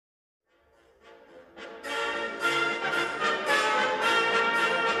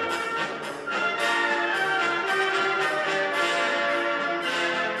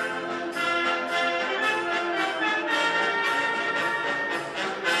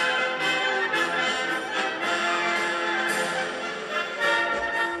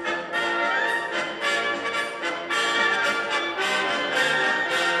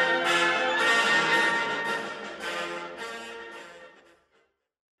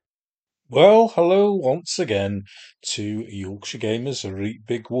Well, hello once again to Yorkshire Gamers, a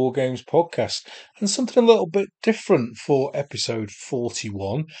Big War Games podcast, and something a little bit different for episode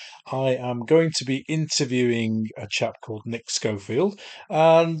 41. I am going to be interviewing a chap called Nick Schofield,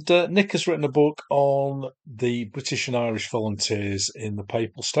 and Nick has written a book on the British and Irish volunteers in the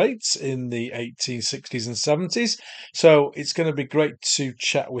Papal States in the 1860s and 70s. So it's going to be great to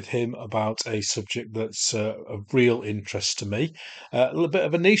chat with him about a subject that's of real interest to me. A little bit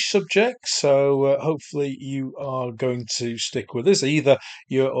of a niche subject, so hopefully you are going to stick with us. Either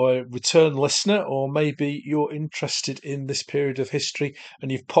you're a return listener, or maybe you're interested in this period of history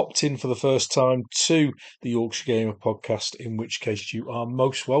and you've popped in for the first time to the Yorkshire Gamer podcast, in which case you are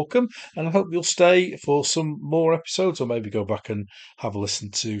most welcome. And I hope you'll stay for some more episodes, or maybe go back and have a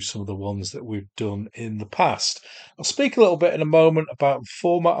listen to some of the ones that we've done in the past. I'll speak a little bit in a moment about the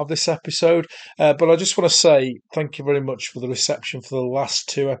format of this episode, but I just want to say thank you very much for the reception for the last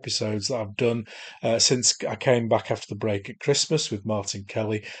two episodes that I've done since I came back after the break at Christmas with Martin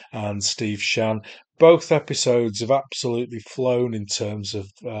Kelly and Steve Shan. Both episodes have absolutely flown in terms of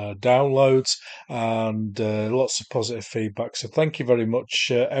downloads and lots of positive feedback. So thank you very much,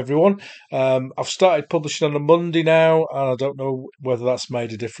 everyone. I've started publishing on a Monday now, and I don't know whether that's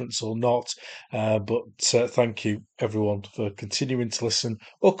made a difference or not. But thank you, everyone, for continuing to listen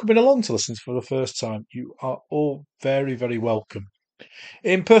or coming along to listen for the first time. You are all very, very welcome.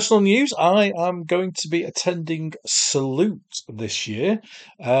 In personal news, I am going to be attending Salute this year,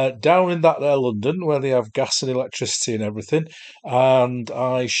 down in that there London, where they have gas and electricity and everything. And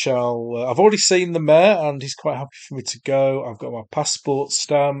I shall. I've already seen the mayor, and he's quite happy for me to go. I've got my passport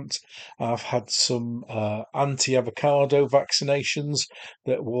stamped. I've had some anti-avocado vaccinations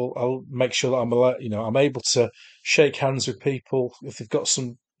that will. I'll make sure that I'm able to shake hands with people if they've got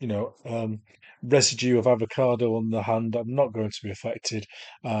some. Residue of avocado on the hand, I'm not going to be affected,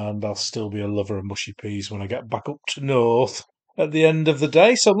 and I'll still be a lover of mushy peas when I get back up to North at the end of the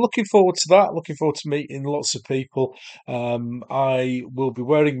day. So I'm looking forward to that. Looking forward to meeting lots of people. I will be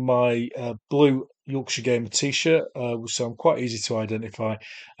wearing my blue Yorkshire Gamer t-shirt, so I'm quite easy to identify.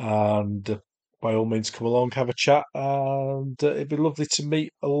 And by all means, come along, have a chat, and it'd be lovely to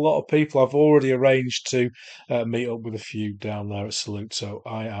meet a lot of people. I've already arranged to meet up with a few down there at Salute, so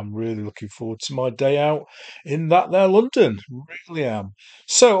I am really looking forward to my day out in that there London. Really am.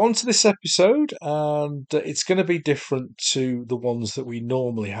 So on to this episode, and it's going to be different to the ones that we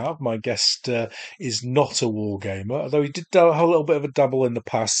normally have. My guest is not a war gamer, although he did have a little bit of a dabble in the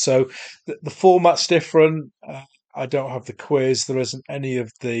past. So the format's different. I don't have the quiz. There isn't any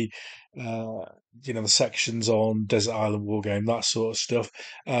of uh, the sections on Desert Island War Game, that sort of stuff.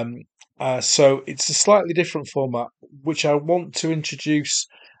 So it's a slightly different format, which I want to introduce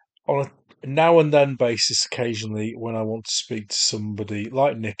on a now and then basis occasionally when I want to speak to somebody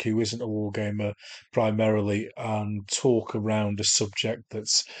like Nick, who isn't a wargamer primarily, and talk around a subject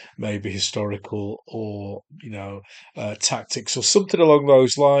that's maybe historical or, tactics or something along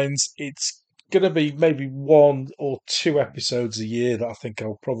those lines. It's going to be maybe one or two episodes a year that I think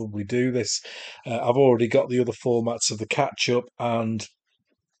I'll probably do this. I've already got the other formats of the catch up and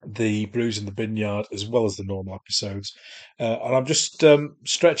the Brews in the Vineyard, as well as the normal episodes. And I'm just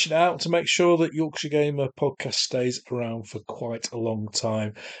stretching it out to make sure that Yorkshire Gamer podcast stays around for quite a long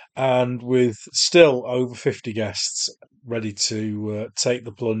time, and with still over 50 guests ready to take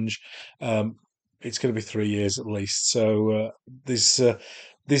the plunge. It's going to be 3 years at least. So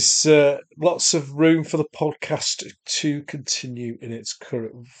there's lots of room for the podcast to continue in its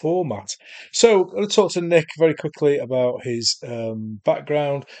current format. So I'm going to talk to Nick very quickly about his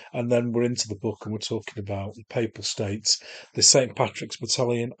background, and then we're into the book and we're talking about the Papal States, the St. Patrick's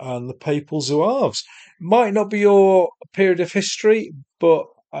Battalion, and the Papal Zouaves. Might not be your period of history, but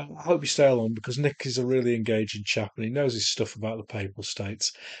I hope you stay along, because Nick is a really engaging chap and he knows his stuff about the Papal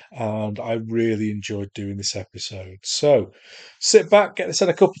States, and I really enjoyed doing this episode. So sit back, get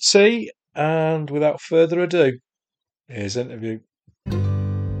yourself a cup of tea, and without further ado, here's the interview.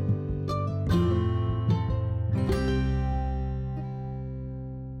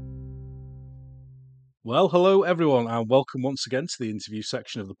 Well, hello everyone, and welcome once again to the interview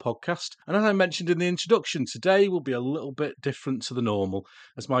section of the podcast. And as I mentioned in the introduction, today will be a little bit different to the normal,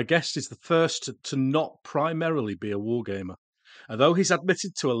 as my guest is the first to not primarily be a wargamer. Although he's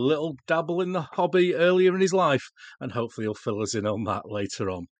admitted to a little dabble in the hobby earlier in his life, and hopefully he'll fill us in on that later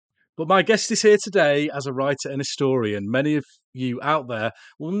on. But my guest is here today as a writer and historian. Many of you out there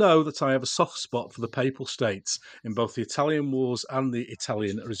will know that I have a soft spot for the Papal States in both the Italian Wars and the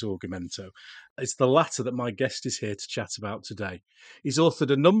Italian Risorgimento. it's the latter that my guest is here to chat about today. He's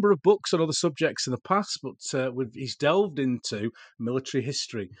authored a number of books on other subjects in the past, but he's delved into military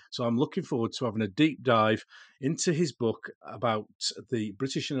history. So I'm looking forward to having a deep dive into his book about the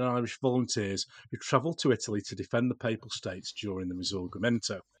British and Irish volunteers who travelled to Italy to defend the Papal States during the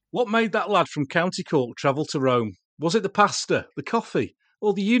Risorgimento. What made that lad from County Cork travel to Rome? Was it the pasta, the coffee,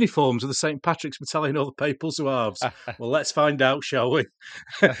 or the uniforms of the St. Patrick's Battalion or the Papal Zouaves? Well, let's find out, shall we?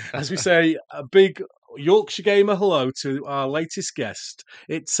 As we say, a big Yorkshire gamer hello to our latest guest.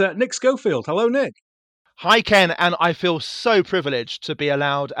 It's Nick Schofield. Hello, Nick. Hi, Ken, and I feel so privileged to be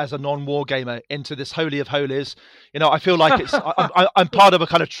allowed as a non-war gamer into this holy of holies. I feel like I'm part of a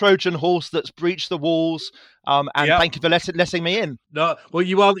kind of Trojan horse that's breached the walls. And thank you for letting me in. No, well,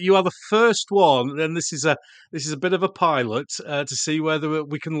 you are the first one, and this is a bit of a pilot to see whether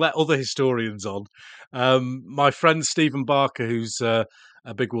we can let other historians on. My friend Stephen Barker, who's a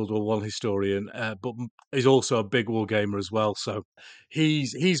big World War One historian, but is also a big war gamer as well. So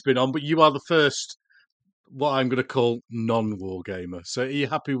he's been on, but you are the first, what I'm going to call non-war gamer. So are you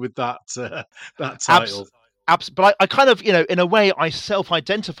happy with that that title? But I kind of, in a way, I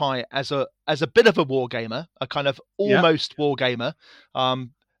self-identify as a bit of a war gamer, a kind of almost war gamer.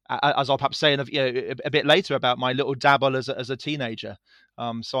 As I'll perhaps say a bit later about my little dabble as a teenager.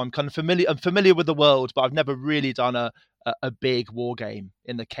 So I'm kind of familiar. I'm familiar with the world, but I've never really done a big war game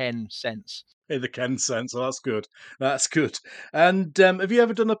in the Ken sense. In the Ken sense, oh, that's good. That's good. And have you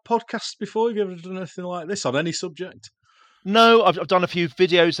ever done a podcast before? Have you ever done anything like this on any subject? No, I've done a few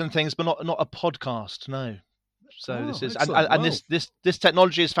videos and things, but not a podcast. No. So this is this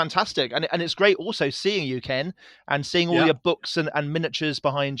technology is fantastic, and it's great also seeing you, Ken, and seeing all your books and miniatures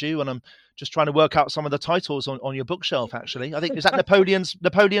behind you. And I'm just trying to work out some of the titles on your bookshelf. Actually, I think is that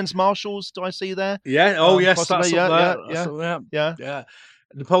Napoleon's Marshals. Do I see there? Yeah. Oh yes, possibly. that's up there. Yeah.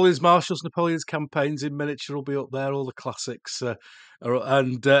 Napoleon's Marshals, Napoleon's Campaigns in miniature will be up there. All the classics,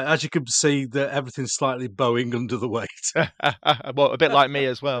 and as you can see, everything's slightly bowing under the weight. Well, a bit like me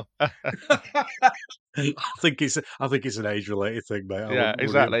as well. I think it's an age-related thing, mate. Yeah,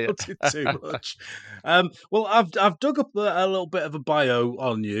 exactly. Too much. Well, I've dug up a little bit of a bio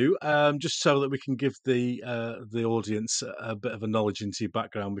on you, just so that we can give the audience a bit of a knowledge into your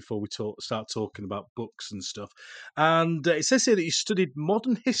background before we start talking about books and stuff. And it says here that you studied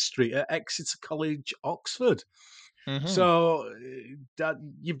modern history at Exeter College, Oxford. Mm-hmm. So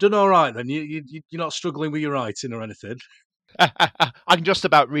you've done all right then. You're not struggling with your writing or anything. I can just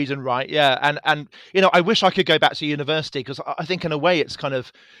about read and write, yeah. And I wish I could go back to university, because I think in a way it's kind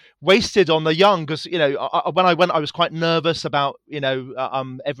of wasted on the young, because when I went I was quite nervous about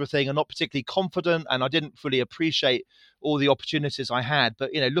everything, and not particularly confident, and I didn't fully appreciate all the opportunities I had.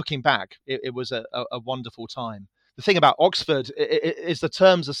 But looking back, it was a wonderful time. The thing about Oxford is the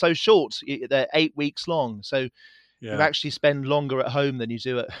terms are so short. They're 8 weeks long, so you actually spend longer at home than you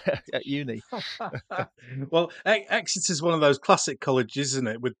do at uni. Well, Exeter's one of those classic colleges, isn't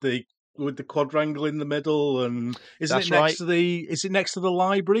it? With the quadrangle in the middle, and is it next to the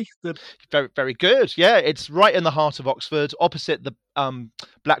library? Very, very good. Yeah, it's right in the heart of Oxford, opposite the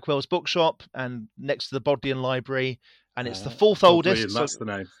Blackwell's bookshop, and next to the Bodleian Library, and it's the fourth oldest. That's the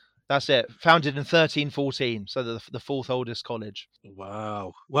name. That's it. Founded in 1314, so the fourth oldest college.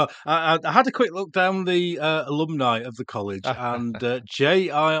 Wow. Well, I had a quick look down the alumni of the college, and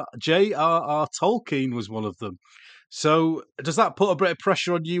J.R.R. Tolkien was one of them. So does that put a bit of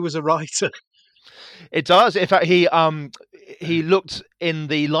pressure on you as a writer? It does. In fact, he looked in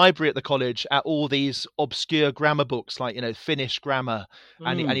the library at the college at all these obscure grammar books, like Finnish grammar,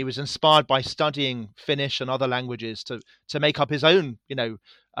 and he was inspired by studying Finnish and other languages to make up his own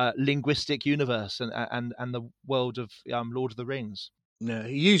linguistic universe and the world of Lord of the Rings. Yeah,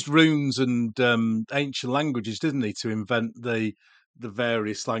 he used runes and ancient languages, didn't he, to invent the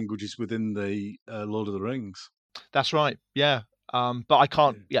various languages within the Lord of the Rings. That's right. Yeah. But I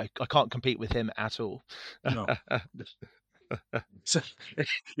can't. Yeah, I can't compete with him at all. No. So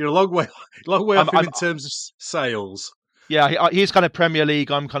you're a long way off him in terms of sales. Yeah, he's kind of Premier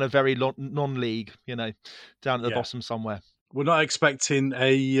League. I'm kind of very non-league. Down at the bottom somewhere. We're not expecting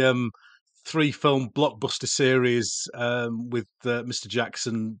a 3-film blockbuster series with Mr.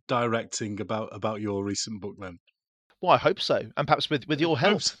 Jackson directing about your recent book, then. Well, I hope so, and perhaps with your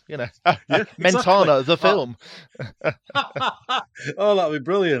help, Yeah, Mentana, the film. Oh, that'd be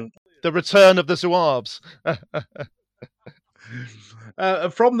brilliant. The Return of the Zouaves.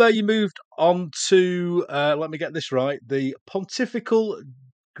 From there, you moved on to, let me get this right, the Pontifical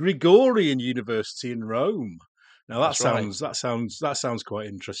Gregorian University in Rome. Now that sounds quite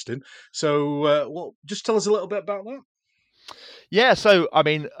interesting. So, just tell us a little bit about that. Yeah, so I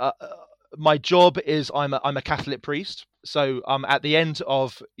mean, my job is I'm a Catholic priest. So at the end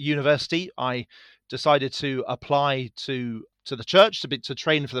of university, I decided to apply to the church to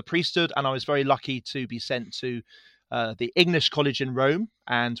train for the priesthood, and I was very lucky to be sent to the English college in Rome,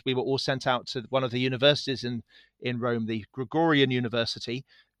 and we were all sent out to one of the universities in Rome, the Gregorian University.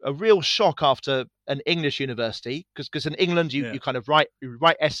 A real shock after an English university, because in England Yeah. you kind of write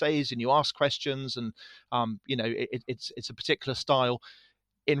essays and you ask questions, and it's a particular style.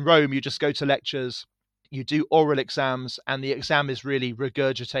 In Rome, you just go to lectures, you do oral exams, and the exam is really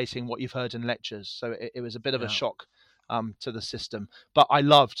regurgitating what you've heard in lectures. So it was a bit of a Yeah. shock to the system. But I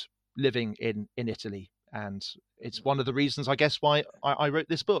loved living in Italy, and it's one of the reasons, I guess, why I wrote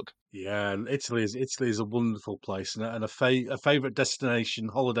this book. Yeah, and Italy is a wonderful place and a favourite destination,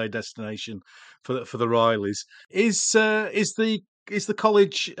 holiday destination for the Rileys. Is the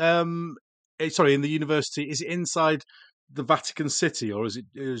college sorry, in the university, is it inside the Vatican City, or is it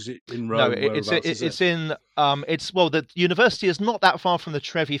in No, Rome? Whereabouts is it? it's in it's well, the university is not that far from the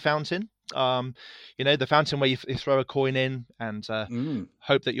Trevi Fountain. The fountain where you throw a coin in and Mm,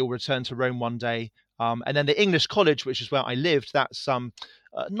 hope that you'll return to Rome one day. And then the English College, which is where I lived, that's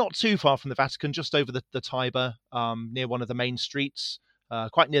not too far from the Vatican, just over the Tiber, near one of the main streets,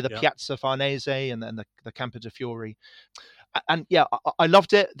 quite near the yeah, Piazza Farnese and then the Campo de Fiori. And yeah, I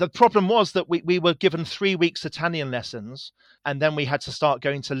loved it. The problem was that we were given 3 weeks Italian lessons, and then we had to start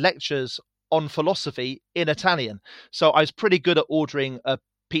going to lectures on philosophy in Italian. So I was pretty good at ordering a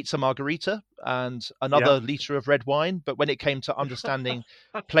pizza margherita and yeah. another liter of red wine. But when it came to understanding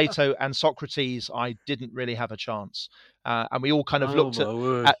Plato and Socrates, I didn't really have a chance. And we all kind of Oh looked my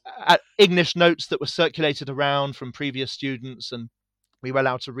word! at English notes that were circulated around from previous students, and we were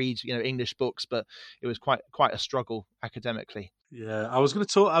allowed to read, English books, but it was quite a struggle academically. Yeah, I was going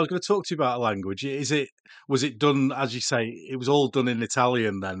to talk. I was going to talk to you about language. Was it done as you say? It was all done in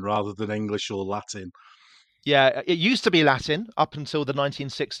Italian then, rather than English or Latin. Yeah, it used to be Latin up until the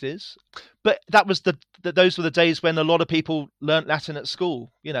 1960s, but that was those were the days when a lot of people learnt Latin at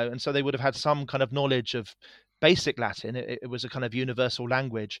school, and so they would have had some kind of knowledge of basic Latin. It was a kind of universal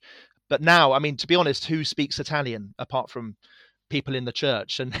language. But now, I mean, to be honest, who speaks Italian apart from people in the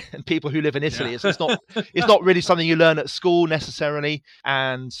church and, and people who live in Yeah. Italy? It's not really something you learn at school necessarily,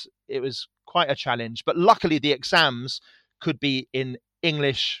 and it was quite a challenge. But luckily, the exams could be in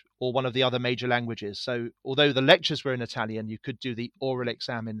English or one of the other major languages. So although the lectures were in Italian, you could do the oral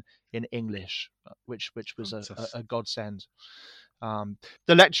exam in English, which was a Fantastic. godsend.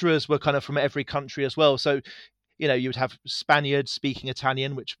 The lecturers were kind of from every country as well. So you would have Spaniards speaking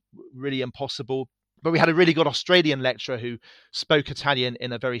Italian, which really impossible. But we had a really good Australian lecturer who spoke Italian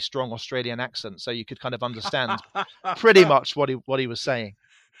in a very strong Australian accent, so you could kind of understand pretty much what he was saying.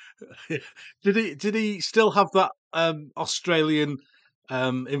 Did he still have that Australian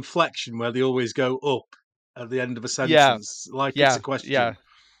inflection where they always go up at the end of a Yeah, sentence, like it's a yeah, question? yeah,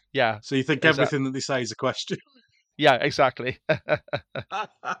 yeah, So you think exactly. everything that they say is a question? Yeah, exactly.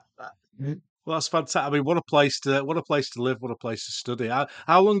 Well, that's fantastic. I mean, what a place to live, what a place to study.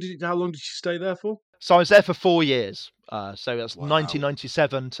 How long did you stay there for? So I was there for 4 years. So that's Wow.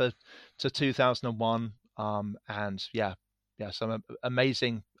 1997 to 2001. And yeah, some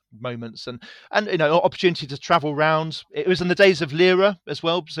amazing moments and opportunity to travel around. It was in the days of lira as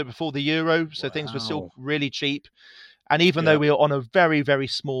well, so before the euro, so things were still Wow. really cheap. And even though Yeah. we were on a very, very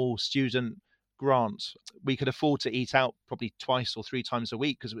small student grant, we could afford to eat out probably twice or three times a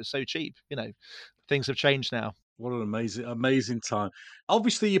week because it was so cheap. Things have changed now. What an amazing time.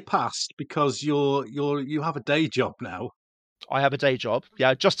 Obviously you passed because you have a day job now. I have a day job.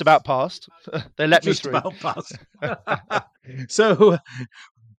 Yeah, just about passed. They let me Just through. about passed. So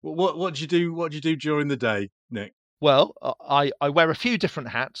what do you do during the day, Nick? Well, I wear a few different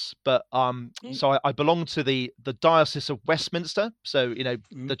hats, but Mm, so I belong to the Diocese of Westminster. So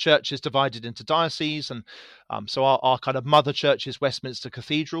mm, the church is divided into dioceses, and so our kind of mother church is Westminster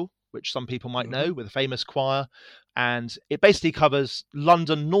Cathedral, which some people might mhm. know, with a famous choir, and it basically covers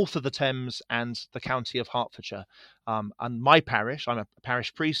London north of the Thames and the county of Hertfordshire. And my parish, I'm a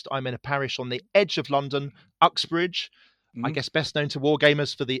parish priest. I'm in a parish on the edge of London, Uxbridge. I Mm, guess best known to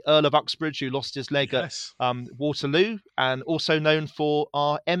wargamers for the Earl of Uxbridge, who lost his leg at yes. Waterloo, and also known for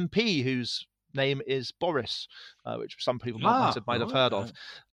our MP, whose name is Boris, which some people might have heard of.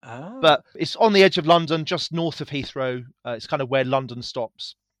 Ah. But it's on the edge of London, just north of Heathrow. It's kind of where London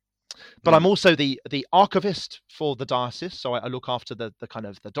stops. But I'm Mm, also the archivist for the diocese, so I look after the kind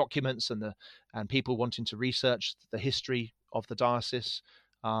of the documents and people wanting to research the history of the diocese.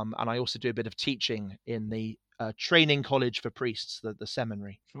 And I also do a bit of teaching in the training college for priests, the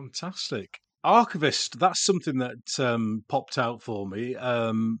seminary. fantastic. Archivist, that's something that popped out for me.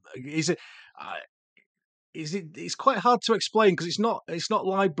 Is it? Uh, is it? It's quite hard to explain because it's not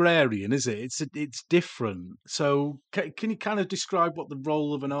librarian, is it? It's different. So can you kind of describe what the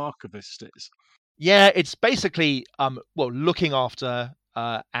role of an archivist is? Yeah, it's basically well, looking after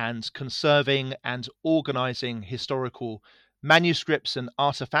and conserving and organizing historical manuscripts and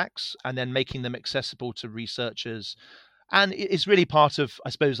artifacts, and then making them accessible to researchers. And it's really part of, I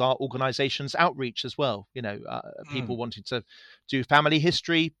suppose, our organization's outreach as well. People Mm, wanting to do family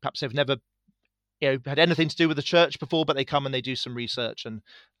history, perhaps they've never had anything to do with the church before, but they come and they do some research and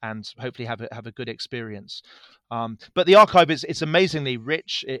hopefully have a good experience. But the archive is it's amazingly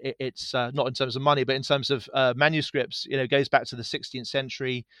rich. It's not in terms of money, but in terms of manuscripts. It goes back to the 16th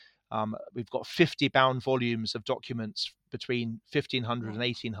century. We've got 50 bound volumes of documents between 1500 and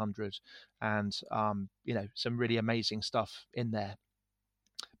 1800, and some really amazing stuff in there.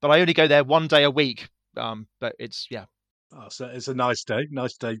 But I only go there one day a week. But it's yeah. Oh, so it's a nice day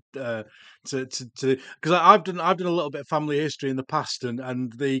to because I've done a little bit of family history in the past,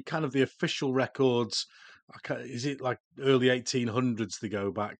 and the kind of the official records, is it like early 1800s they go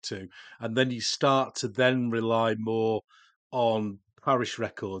back to, and then you start to then rely more on parish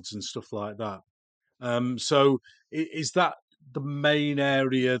records and stuff like that. So is that the main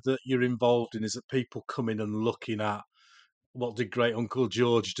area that you're involved in? Is that people coming and looking at what did Great Uncle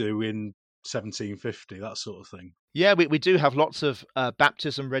George do in 1750, that sort of thing? Yeah, we do have lots of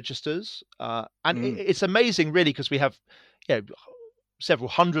baptism registers, and Mm, it's amazing, really, because we have you know, several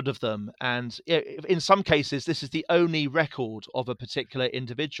hundred of them, and in some cases, this is the only record of a particular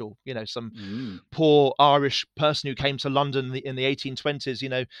individual. Some mm. poor Irish person who came to London in the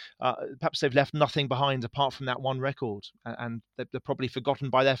 1820s. Perhaps they've left nothing behind apart from that one record, and they're probably forgotten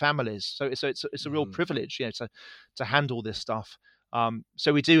by their families. So it's a real Mm. privilege, to handle this stuff.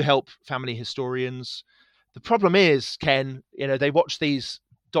 So we do help family historians. The problem is, Ken, they watch these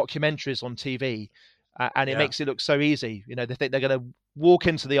documentaries on TV, and it Yeah. makes it look so easy. They think they're going to walk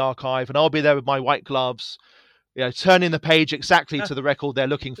into the archive, and I'll be there with my white gloves, turning the page exactly to the record they're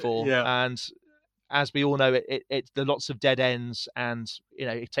looking for. Yeah. And as we all know, there are lots of dead ends, and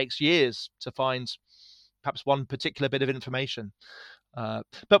it takes years to find perhaps one particular bit of information.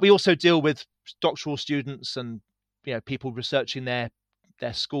 But we also deal with doctoral students and people researching their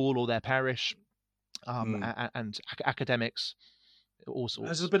school or their parish, Mm. and academics, all Has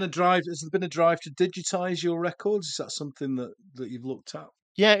there sorts. been a drive? Has there been a drive to digitize your records? Is that something that you've looked at?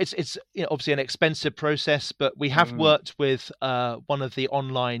 Yeah, it's obviously an expensive process, but we have Mm. worked with one of the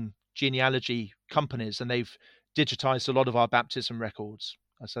online genealogy companies, and they've digitized a lot of our baptism records.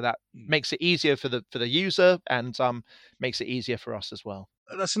 So that Mm. makes it easier for the user, and makes it easier for us as well.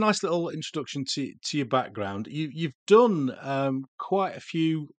 That's a nice little introduction to your background. You've done quite a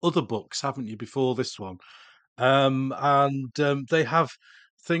few other books, haven't you, before this one? And they have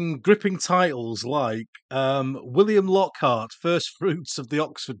gripping titles like William Lockhart, First Fruits of the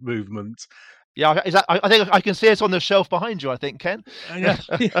Oxford Movement. Yeah, I think I can see it on the shelf behind you, I think, Ken. Yeah,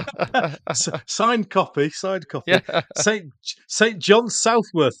 yeah. Signed copy, signed copy. Yeah, Saint John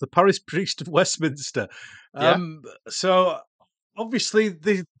Southworth, the parish priest of Westminster. yeah. So obviously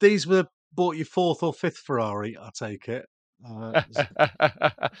these were bought your fourth or fifth Ferrari, I take it.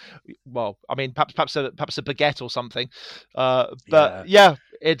 Well, I mean, perhaps a baguette or something. But Yeah. yeah,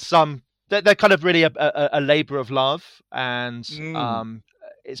 it's they're kind of really a labor of love, and Mm.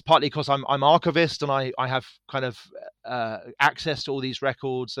 it's partly because I'm archivist, and I have kind of access to all these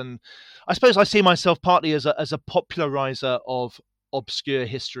records, and I suppose I see myself partly as a popularizer of obscure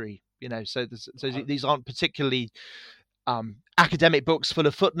history. So Uh, these aren't particularly academic books full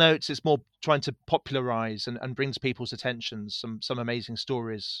of footnotes. It's more trying to popularize and brings people's attention some amazing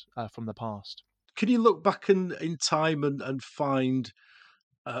stories from the past. Can you look back in time and find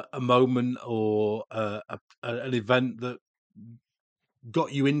a moment or an event that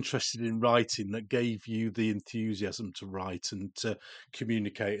got you interested in writing, that gave you the enthusiasm to write and to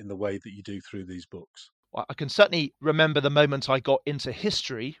communicate in the way that you do through these books? I can certainly remember the moment I got into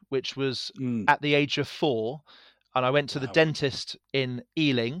history, which was Mm. at the age of 4. And I went to the Wow. dentist in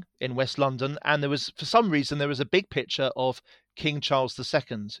Ealing in West London, and for some reason, there was a big picture of King Charles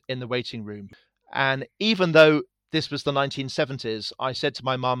II in the waiting room. And even though this was the 1970s, I said to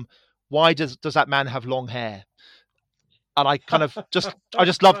my mum, "Why does that man have long hair?" And I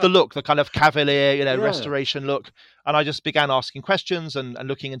just loved the look, the kind of cavalier, Yeah. restoration look. And I just began asking questions and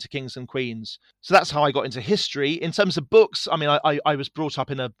looking into kings and queens. So that's how I got into history. In terms of books, I mean, I was brought up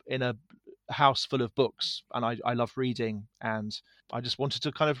in a house full of books, and I love reading, and I just wanted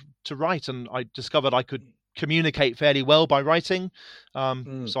to kind of to write, and I discovered I could communicate fairly well by writing.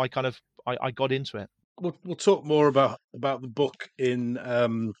 Mm. So I kind of I got into it. We'll talk more about the book in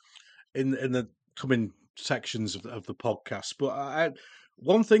the coming sections of the podcast. But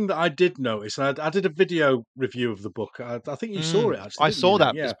one thing that I did notice, and I did a video review of the book. I think you saw it actually, I didn't you, saw Nick?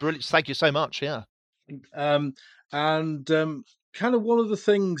 that. Yeah. It's brilliant. Thank you so much. Yeah. Um, and kind of one of the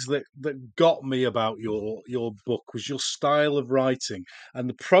things that got me about your book was your style of writing and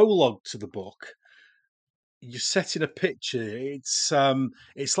the prologue to the book. You're setting a picture. It's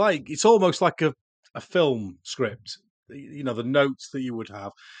like it's almost like a film script. You know, the notes that you would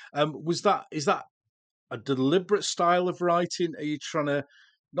have. Is that a deliberate style of writing? Are you trying to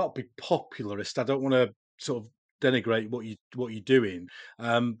not be popularist? I don't want to sort of denigrate what you're doing,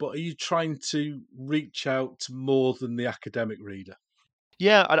 but are you trying to reach out to more than the academic reader?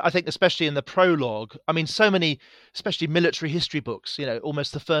 Yeah, I think especially in the prologue. I mean, so many, especially military history books.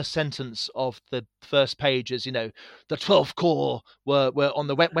 Almost the first sentence of the first page is, the 12th Corps were on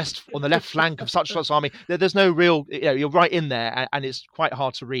the west on the left flank of such army. There's no real, you're right in there, and it's quite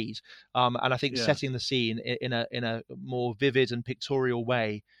hard to read. And I think Yeah. setting the scene in a more vivid and pictorial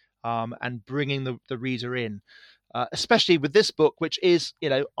way, and bringing the reader in, especially with this book, which is,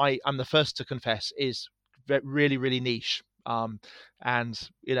 I'm the first to confess, is really really niche. And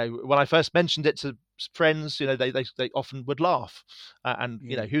when I first mentioned it to friends, they often would laugh, and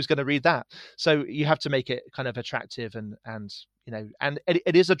who's going to read that? So you have to make it kind of attractive, and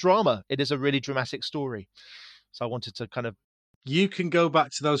it is a drama. It is a really dramatic story. So I wanted to kind of. You can go back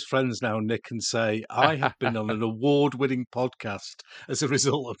to those friends now, Nick, and say, I have been on an award-winning podcast as a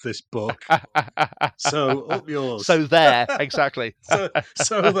result of this book. So up yours. So there, exactly.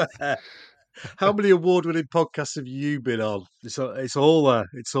 so there. How many award-winning podcasts have you been on? It's all there.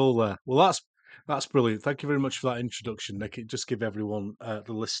 It's all there. Well, that's brilliant. Thank you very much for that introduction, Nick. It just give everyone, the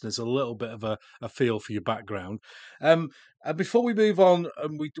listeners, a little bit of a feel for your background. And before we move on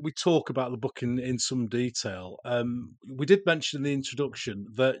and we talk about the book in some detail, we did mention in the introduction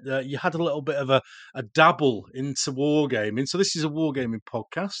that you had a little bit of a dabble into wargaming. So this is a wargaming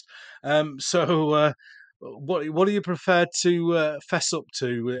podcast. So what are you prepared to fess up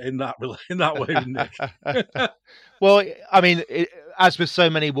to in that way, Nick? Well, I mean, as with so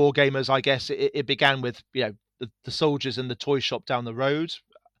many war gamers, I guess it began with the soldiers in the toy shop down the road.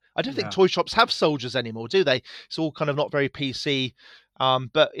 I don't think toy shops have soldiers anymore, do they? It's all kind of not very PC.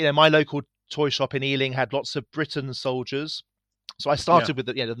 But my local toy shop in Ealing had lots of Britain soldiers. So I started with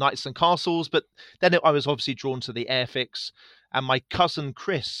the knights and castles, but then I was obviously drawn to the airfix. And my cousin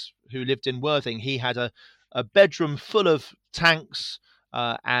Chris, who lived in Worthing, he had a bedroom full of tanks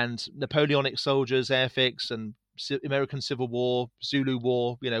and Napoleonic soldiers, airfix, and American Civil War, Zulu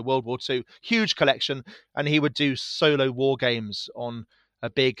War, World War II, huge collection. And he would do solo war games on a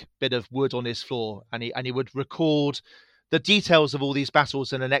big bit of wood on his floor, and he would record the details of all these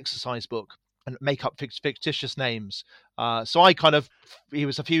battles in an exercise book and make up fictitious names. So he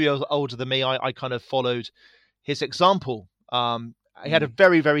was a few years older than me. I kind of followed his example. He had a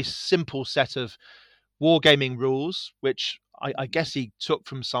very, very simple set of wargaming rules, which I guess he took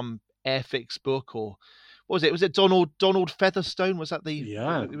from some Airfix book, or what was it? Was it Donald Featherstone? Was that the?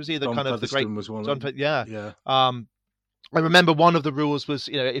 Yeah, It was either Don kind of the great Featherstone was one. John. Yeah. Yeah. I remember one of the rules was,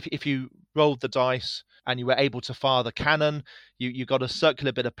 if you rolled the dice and you were able to fire the cannon, you got a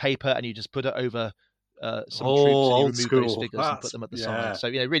circular bit of paper and you just put it over some troops, and you old remove school. those figures and put them at the side. So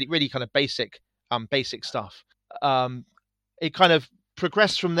really, really kind of basic stuff. It kind of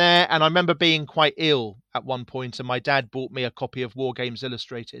progressed from there, and I remember being quite ill at one point, and my dad bought me a copy of War Games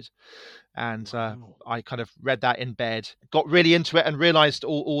Illustrated, and I kind of read that in bed, got really into it, and realized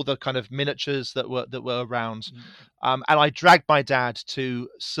all the kind of miniatures that were around. And I dragged my dad to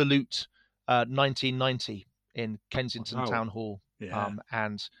Salute 1990 in Kensington Town Hall.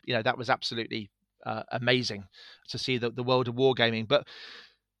 And that was absolutely amazing to see the world of wargaming. But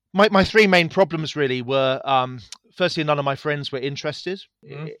my three main problems really were, firstly, none of my friends were interested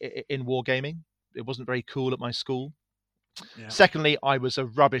in wargaming. It wasn't very cool at my school. Secondly, I was a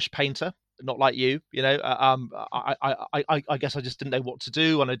rubbish painter, not like you. I guess I just didn't know what to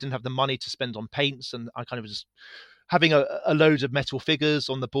do, and I didn't have the money to spend on paints, and I kind of was just having a load of metal figures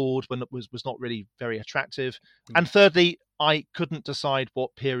on the board when it was not really very attractive. And thirdly, I couldn't decide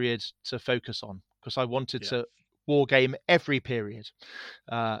what period to focus on, because I wanted to war game every period.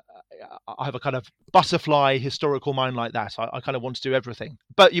 I have a kind of butterfly historical mind like that. I kind of want to do everything.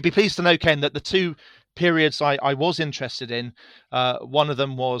 But you'd be pleased to know, Ken, that the two periods I was interested in, one of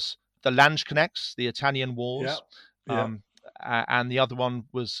them was the Landsknechts, the Italian Wars, and the other one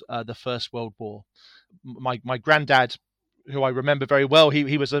was the First World War. My granddad, who I remember very well,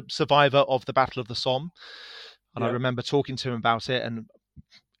 he was a survivor of the Battle of the Somme, and I remember talking to him about it, and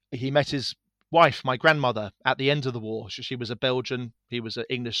he met his wife, my grandmother, at the end of the war. She was a Belgian, he was an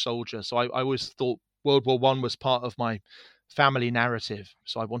English soldier. So I always thought World War One was part of my family narrative.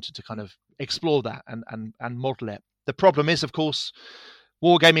 So I wanted to kind of explore that and model it. The problem is, of course,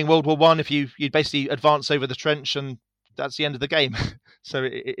 wargaming World War One. If you basically advance over the trench and that's the end of the game. So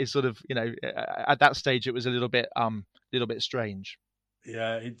it's sort of, at that stage it was a little bit strange.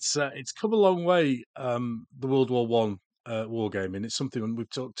 Yeah, it's come a long way. The World War One wargaming. It's something we've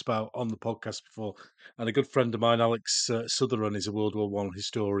talked about on the podcast before. And a good friend of mine, Alex Sutherland, is a World War One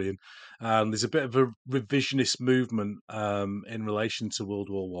historian, and there's a bit of a revisionist movement in relation to World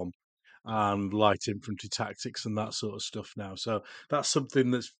War One and light infantry tactics and that sort of stuff now. So that's something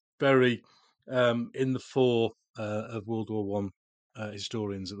that's very in the fore of World War One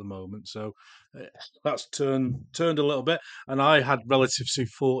historians at the moment. So that's turned a little bit. And I had relatives who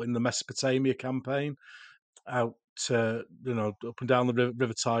fought in the Mesopotamia campaign out. Up and down the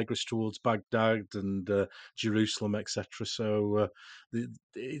River Tigris towards Baghdad and Jerusalem, etc. So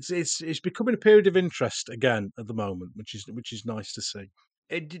it's becoming a period of interest again at the moment, which is nice to see.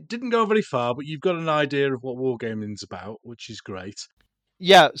 It didn't go very far, but you've got an idea of what wargaming's about, which is great.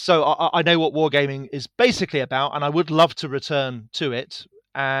 Yeah, so I know what wargaming is basically about, and I would love to return to it.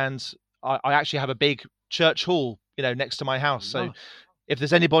 And I actually have a big church hall, next to my house. So Oh, if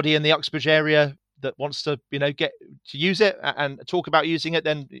there's anybody in the Uxbridge area that wants to, get to use it and talk about using it,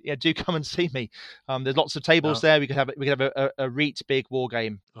 then do come and see me. There's lots of tables no. there. We could have a REIT big war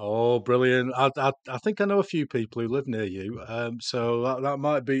game. Oh, brilliant! I think I know a few people who live near you, so that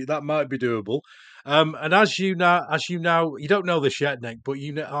might be doable. And as you now, you don't know this yet, Nick, but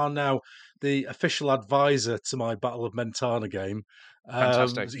are now the official advisor to my Battle of Mentana game. Um,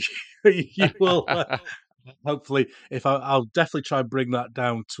 Fantastic. you will hopefully, if I'll definitely try and bring that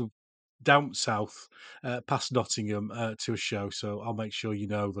down south, past Nottingham, to a show. So I'll make sure you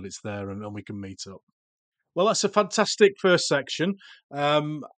know that it's there and we can meet up. Well, that's a fantastic first section.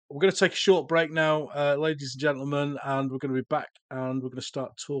 We're going to take a short break now, ladies and gentlemen, and we're going to be back and we're going to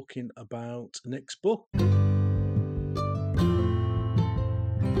start talking about Nick's book.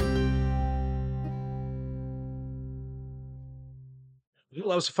 Well,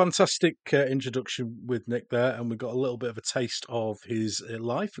 that was a fantastic introduction with Nick there, and we got a little bit of a taste of his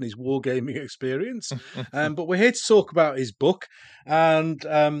life and his wargaming experience. But we're here to talk about his book, and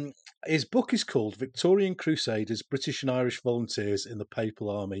his book is called Victorian Crusaders, British and Irish Volunteers in the Papal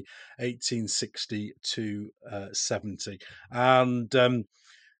Army, 1860 to 70. And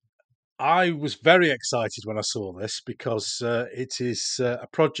I was very excited when I saw this because it is a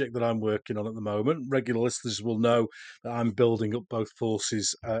project that I'm working on at the moment. Regular listeners will know that I'm building up both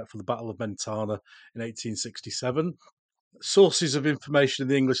forces for the Battle of Mentana in 1867. Sources of information in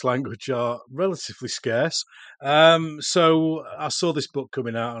the English language are relatively scarce. So I saw this book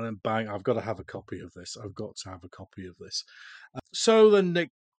coming out and then bang, I've got to have a copy of this. I've got to have a copy of this. So then, Nick,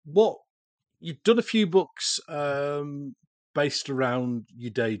 what you've done a few books based around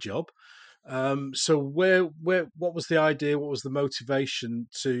your day job. So what was the idea? What was the motivation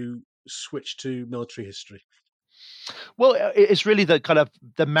to switch to military history? Well, it's really the kind of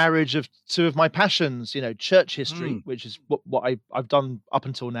the marriage of two of my passions, church history, Mm, which is what I've done up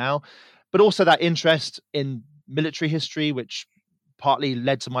until now, but also that interest in military history, which partly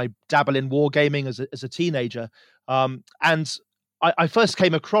led to my dabble in wargaming as a teenager. And I first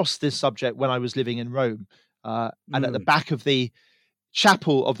came across this subject when I was living in Rome. And at the mm, back of the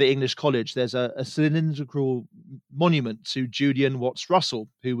chapel of the English College, there's a cylindrical monument to Julian Watts Russell,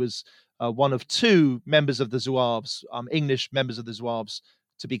 who was one of two members of the Zouaves, English members of the Zouaves,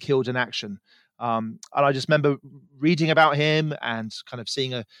 to be killed in action. And I just remember reading about him and kind of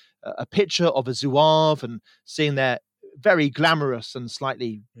seeing a picture of a Zouave and seeing their very glamorous and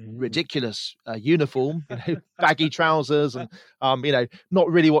slightly mm. ridiculous uniform, baggy trousers and not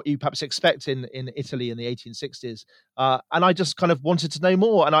really what you perhaps expect in Italy in the 1860s. And I just kind of wanted to know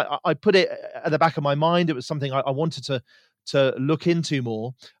more, and I put it at the back of my mind. It was something I wanted to look into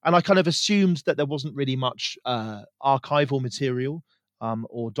more, and I kind of assumed that there wasn't really much archival material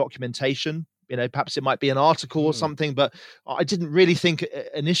or documentation. Perhaps it might be an article or Mm, something, but I didn't really think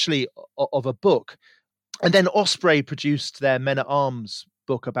initially of a book. And then Osprey produced their Men at Arms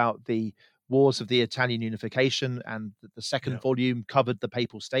book about the wars of the Italian unification, and the second yeah. volume covered the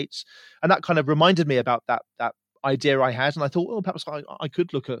Papal States, and that kind of reminded me about that idea I had, and I thought, well, perhaps I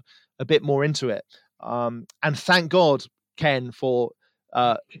could look a bit more into it. And thank God, Ken, for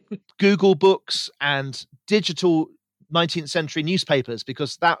Google Books and digital 19th century newspapers,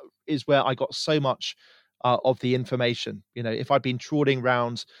 because that is where I got so much of the information. If I'd been trawling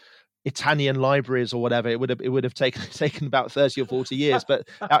around Italian libraries or whatever, it would have taken about 30 or 40 years. But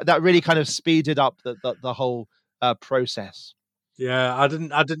that really kind of speeded up the whole process. Yeah, I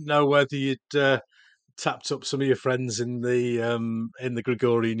didn't know whether you'd tapped up some of your friends in the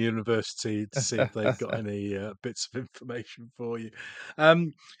Gregorian University to see if they'd got any bits of information for you.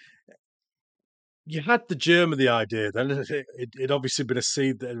 Um, you had the germ of the idea then. It obviously been a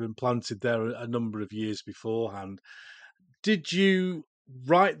seed that had been planted there a number of years beforehand. Did you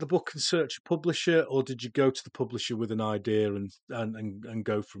write the book and search a publisher, or did you go to the publisher with an idea and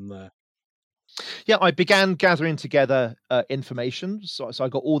go from there? Yeah, I began gathering together information. So I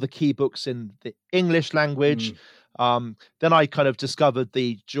got all the key books in the English language. Mm, Then I kind of discovered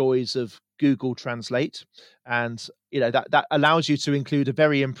the joys of Google Translate, and that allows you to include a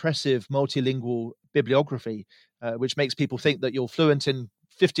very impressive multilingual bibliography, which makes people think that you're fluent in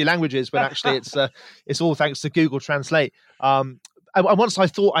 50 languages when actually it's all thanks to Google Translate. And once I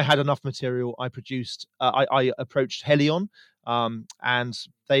thought I had enough material, I approached Helion, and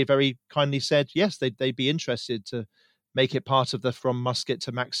they very kindly said yes, they'd be interested to make it part of the From Musket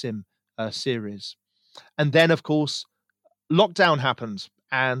to Maxim series. And then, of course, lockdown happened,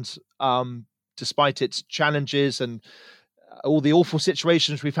 and despite its challenges and all the awful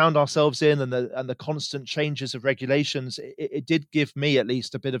situations we found ourselves in, and the constant changes of regulations, it did give me at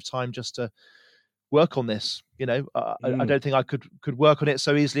least a bit of time just to work on this. I mm. don't think I could work on it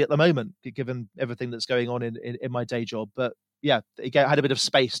so easily at the moment, given everything that's going on in my day job. But yeah, again, I had a bit of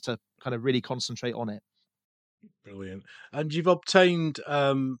space to kind of really concentrate on it. Brilliant. And you've obtained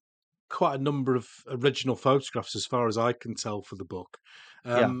quite a number of original photographs, as far as I can tell, for the book.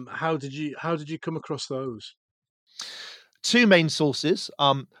 Yeah. How did you come across those? Two main sources.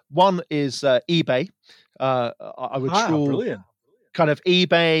 One is eBay. I would Ah, trawl brilliant. kind of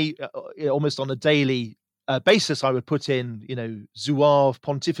eBay almost on a daily basis. I would put in, Zouave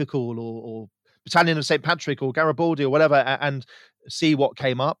Pontifical, or Battalion of St. Patrick, or Garibaldi, or whatever, and see what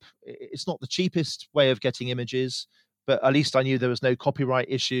came up. It's not the cheapest way of getting images, but at least I knew there was no copyright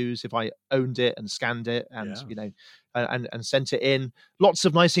issues if I owned it and scanned it, and Yeah. and sent it in. Lots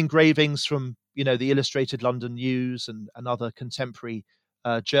of nice engravings from the Illustrated London News and other contemporary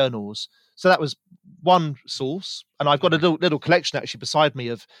journals. So that was one source, and I've got a little collection actually beside me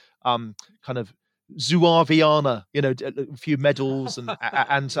of kind of Zouaviana, a few medals and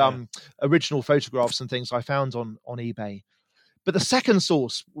Yeah. original photographs and things I found on eBay. But the second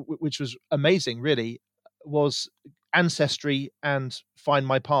source, which was amazing, really, was Ancestry and Find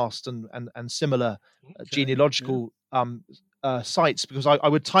My Past, and similar Okay. Yeah. genealogical sites, because I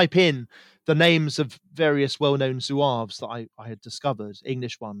would type in the names of various well-known Zouaves that I had discovered,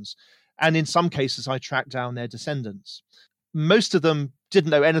 English ones, and in some cases I tracked down their descendants. Most of them didn't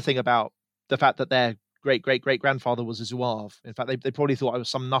know anything about the fact that their great great great grandfather was a Zouave. In fact, they probably thought I was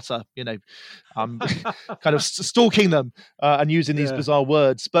some nutter, um, kind of stalking them and using these Yeah. bizarre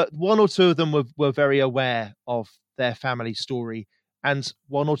words. But one or two of them were very aware of their family story, and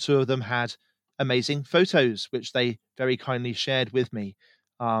one or two of them had amazing photos, which they very kindly shared with me.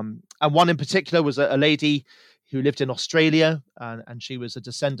 And one in particular was a lady who lived in Australia, and she was a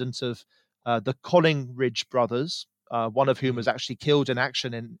descendant of the Collingridge brothers, one of whom Mm. was actually killed in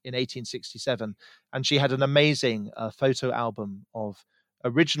action in 1867. And she had an amazing photo album of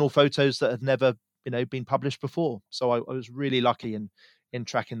original photos that had never been published before. So I was really lucky in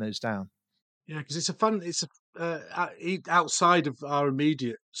tracking those down. Yeah, because it's a outside of our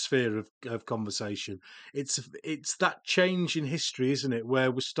immediate sphere of conversation. It's that change in history, isn't it,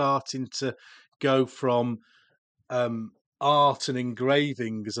 where we're starting to go from um, art and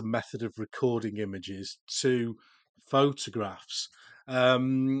engraving as a method of recording images to photographs.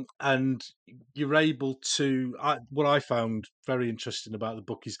 And you're able to. What I found very interesting about the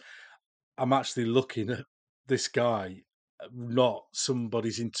book is I'm actually looking at this guy, not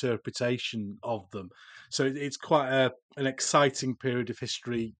somebody's interpretation of them. So it's quite an exciting period of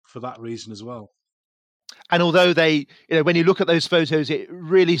history for that reason as well. And although when you look at those photos, it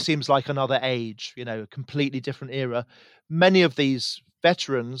really seems like another age, a completely different era. Many of these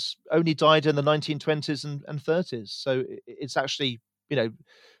veterans only died in the 1920s and 30s. So it's actually, you know,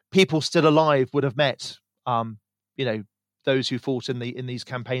 people still alive would have met, um, you know, those who fought in these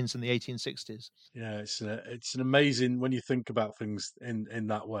campaigns in the 1860s. Yeah, it's an amazing when you think about things in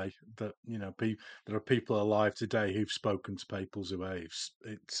that way that there are people alive today who've spoken to Papal Zouaves.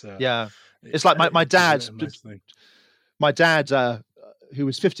 Yeah, it's like my It's a dad. very nice thing. My dad, who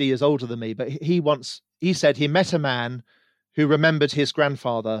was 50 years older than me, but he said he met a man who remembered his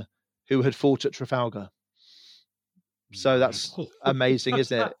grandfather who had fought at Trafalgar. So that's amazing,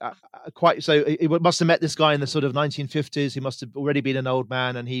 isn't it? Quite so. He must have met this guy in the sort of 1950s. He must have already been an old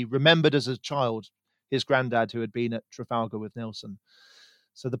man, and he remembered as a child his granddad who had been at Trafalgar with Nelson.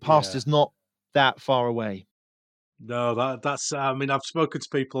 So the past Yeah. is not that far away. No, that's. I mean, I've spoken to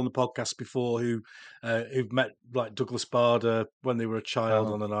people on the podcast before who've met like Douglas Bader when they were a child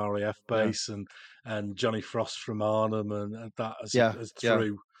Uh, on an RAF yeah, base, and Johnny Frost from Arnhem, and that yeah, as yeah.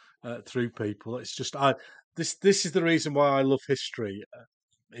 through people. It's just I this is the reason why I love history.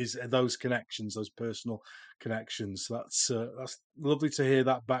 Is those connections, those personal connections. That's lovely to hear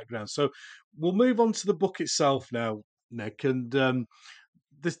that background. So we'll move on to the book itself now, Nick, and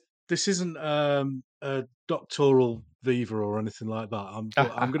this this isn't a doctoral viva or anything like that.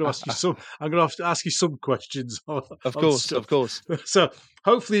 But I'm going to ask you some. I'm going to ask you some questions Of on course, of stuff. course. So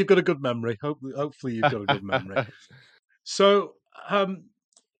hopefully you've got a good memory. Hopefully you've got a good memory. So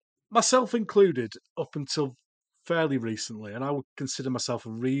myself included, up until fairly recently, and I would consider myself a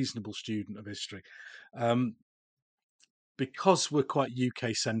reasonable student of history. Um, because we're quite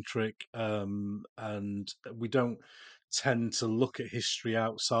UK centric, and we don't tend to look at history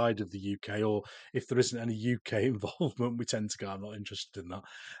outside of the UK, or if there isn't any UK involvement, we tend to go, I'm not interested in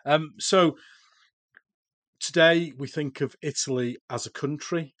that. So today we think of Italy as a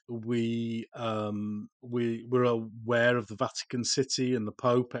country. We're aware of the Vatican City and the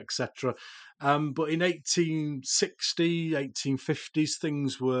Pope, etc. But in 1860, 1850s,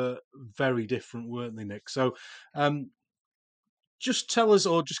 things were very different, weren't they, Nick? So um, just tell us,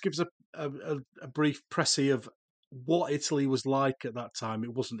 or just give us a brief précis of what Italy was like at that time.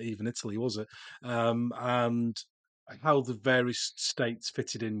 It wasn't even Italy, was it? And how the various states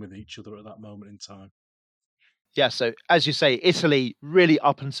fitted in with each other at that moment in time. Yeah, so as you say, Italy really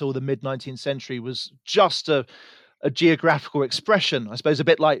up until the mid 19th century was just a geographical expression, I suppose, a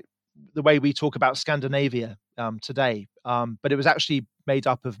bit like the way we talk about Scandinavia today. But it was actually made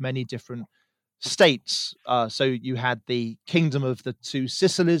up of many different states. So you had the Kingdom of the Two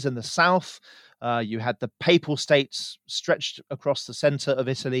Sicilies in the south. You had the Papal States stretched across the center of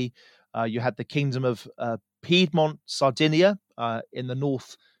Italy. You had the Kingdom of Piedmont, Sardinia in the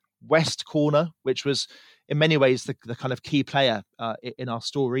northwest corner, which was in many ways the kind of key player in our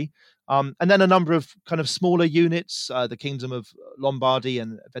story. And then a number of kind of smaller units, the Kingdom of Lombardy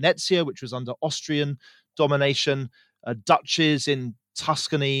and Venezia, which was under Austrian domination, duchies in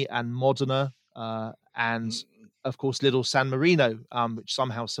Tuscany and Modena, and Mm, of course little San Marino, which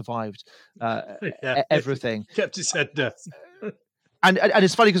somehow survived yeah, everything. kept his head down. And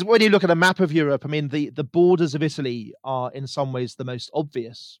it's funny because when you look at a map of Europe, I mean the borders of Italy are in some ways the most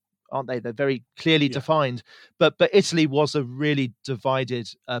obvious, aren't they? They're very clearly Yeah. defined. But Italy was a really divided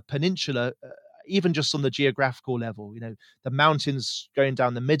peninsula, even just on the geographical level. You know, the mountains going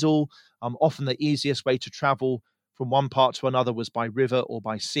down the middle. Often the easiest way to travel from one part to another was by river or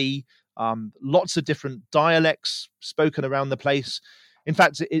by sea. Lots of different dialects spoken around the place. In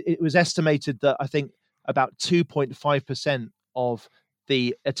fact, it was estimated that I think about 2.5% of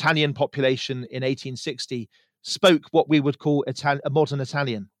the Italian population in 1860 spoke what we would call a modern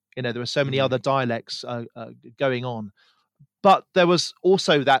Italian. You know, there were so many Mm, other dialects going on, but there was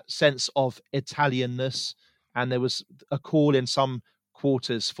also that sense of Italianness, and there was a call in some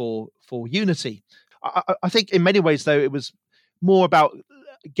quarters for unity. I think in many ways, though, it was more about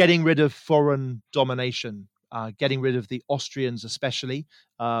getting rid of foreign domination, getting rid of the Austrians, especially,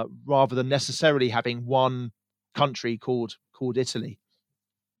 rather than necessarily having one country called Italy.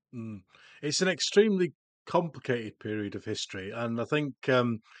 mm. It's an extremely complicated period of history, and I think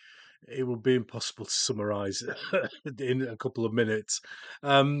it would be impossible to summarize in a couple of minutes.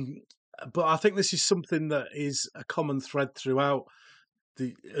 Um, but I think this is something that is a common thread throughout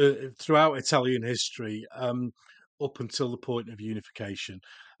Italian history, up until the point of unification.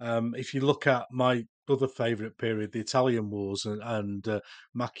 If you look at my other favourite period, the Italian Wars, and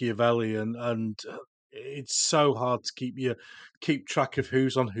Machiavelli, and it's so hard to keep track of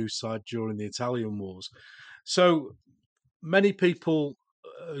who's on whose side during the Italian Wars. So many people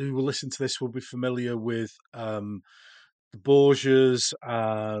who will listen to this will be familiar with the Borgias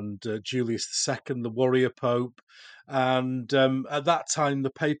and Julius II, the warrior pope. And at that time, the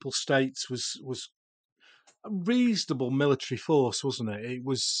Papal States was a reasonable military force, wasn't it? It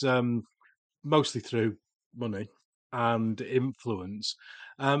was mostly through money and influence.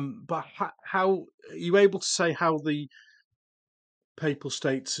 But how are you able to say how the Papal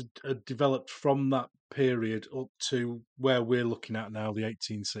States had developed from that period up to where we're looking at now, the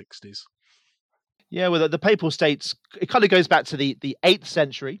 1860s? Yeah, well, the Papal States, it kind of goes back to the 8th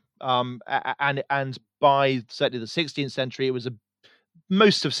century, and by certainly the 16th century, it was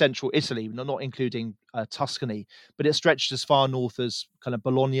most of central Italy, not including Tuscany, but it stretched as far north as kind of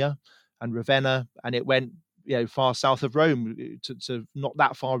Bologna and Ravenna, and it went far south of Rome to not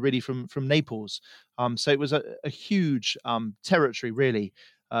that far really from Naples. So it was a huge territory really,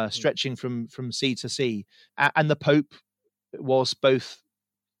 stretching from sea to sea, and the Pope was both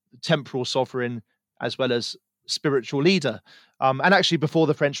temporal sovereign as well as spiritual leader. And actually, before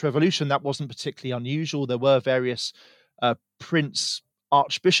the French Revolution, that wasn't particularly unusual. There were various prince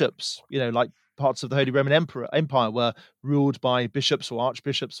archbishops, like parts of the Holy Roman Empire were ruled by bishops or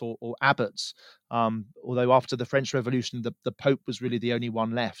archbishops or abbots. Although after the French Revolution, the Pope was really the only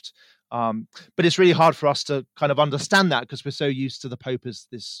one left. But it's really hard for us to kind of understand that because we're so used to the Pope as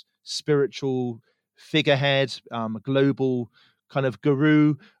this spiritual figurehead, a global kind of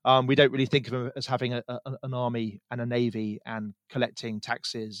guru. We don't really think of him as having an army and a navy and collecting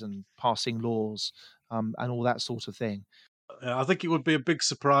taxes and passing laws and all that sort of thing. I think it would be a big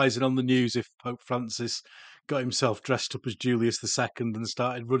surprise and on the news if Pope Francis got himself dressed up as Julius II and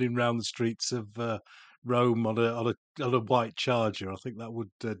started running around the streets of Rome on a white charger. I think that would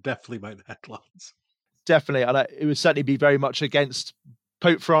definitely make the headlines. Definitely, and it would certainly be very much against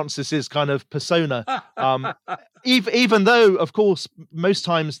Pope Francis's kind of persona. Even though, of course, most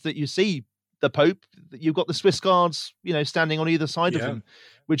times that you see the Pope, you've got the Swiss guards, standing on either side of him,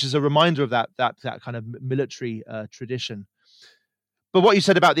 which is a reminder of that kind of military tradition. But what you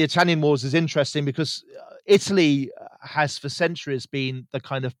said about the Italian wars is interesting because Italy has for centuries been the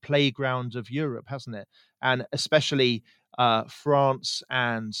kind of playground of Europe, hasn't it? And especially France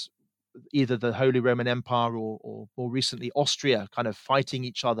and either the Holy Roman Empire or more recently Austria kind of fighting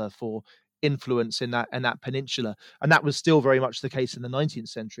each other for influence in that peninsula. And that was still very much the case in the 19th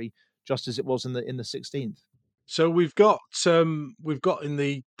century, just as it was in the 16th. So we've got in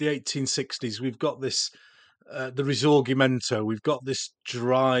the 1860s, we've got this the Risorgimento. We've got this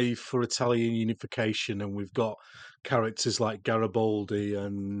drive for Italian unification, and we've got characters like Garibaldi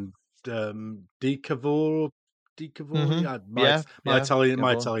and Di Cavour. Mm-hmm. My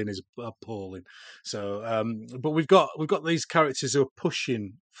Cavour. Italian is appalling. So, but we've got these characters who are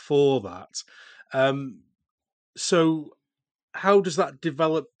pushing for that. So how does that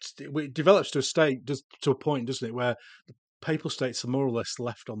develop? It develops to a point, doesn't it, where the papal states are more or less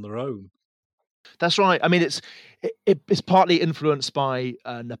left on their own. That's right. I mean, it's partly influenced by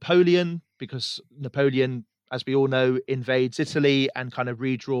Napoleon because Napoleon, as we all know, invades Italy and kind of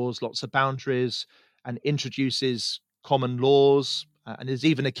redraws lots of boundaries and introduces common laws. And there's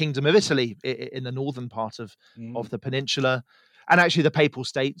even a Kingdom of Italy in the northern part of the peninsula. And actually, the Papal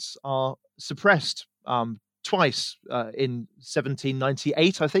States are suppressed twice in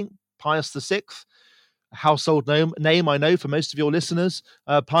 1798, I think. Pius VI, household name I know for most of your listeners.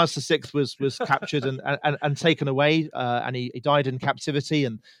 Pius VI was captured and taken away, and he died in captivity,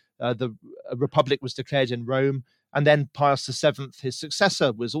 and the Republic was declared in Rome. And then Pius VII, his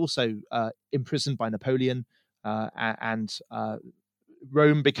successor, was also imprisoned by Napoleon, and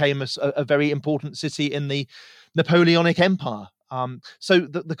Rome became a very important city in the Napoleonic Empire. So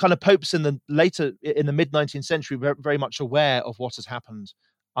the kind of popes in the mid 19th century were very much aware of what had happened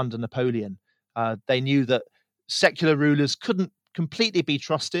under Napoleon. They knew that secular rulers couldn't completely be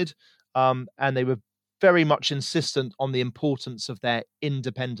trusted, and they were very much insistent on the importance of their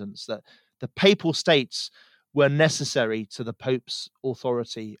independence, that the papal states were necessary to the Pope's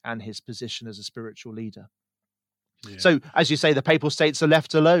authority and his position as a spiritual leader. Yeah. So, as you say, the papal states are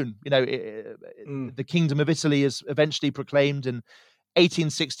left alone. The Kingdom of Italy is eventually proclaimed in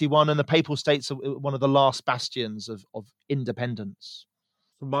 1861, and the papal states are one of the last bastions of independence.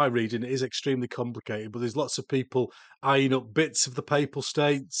 From my reading, it is extremely complicated, but there's lots of people eyeing up bits of the papal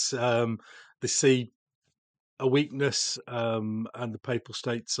states. They see a weakness, and the papal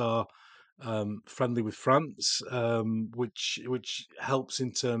states are friendly with France, which helps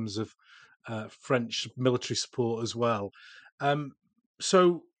in terms of French military support as well.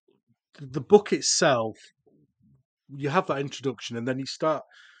 So the book itself, you have that introduction, and then you start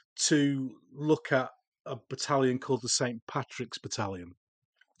to look at a battalion called the St. Patrick's Battalion.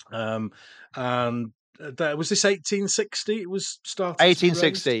 And that was this 1860. It was started.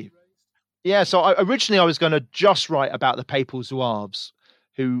 1860. Yeah. So originally I was going to just write about the Papal Zouaves,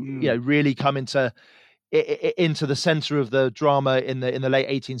 who really come into the center of the drama in the late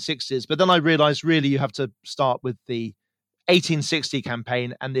 1860s. But then I realized really you have to start with the 1860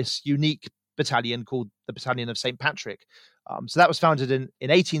 campaign and this unique battalion called the Battalion of St. Patrick. So that was founded in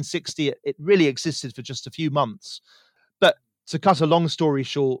 1860. It really existed for just a few months. But to cut a long story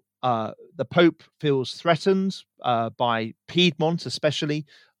short, the Pope feels threatened by Piedmont, especially.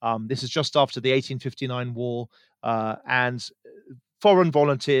 This is just after the 1859 war, and foreign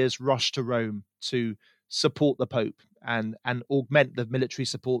volunteers rushed to Rome to support the Pope and augment the military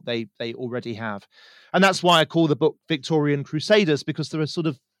support they already have. And that's why I call the book Victorian Crusaders, because there are sort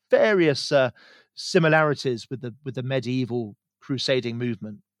of various similarities with the medieval crusading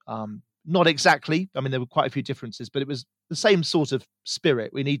movement. Not exactly. I mean, there were quite a few differences, but it was the same sort of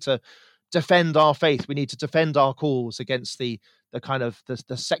spirit. We need to defend our faith. We need to defend our cause against the kind of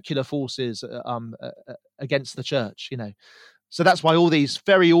the secular forces against the church. So that's why all these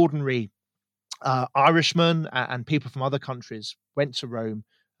very ordinary Irishmen and people from other countries went to Rome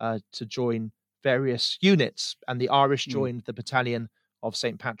to join various units, and the Irish joined the battalion of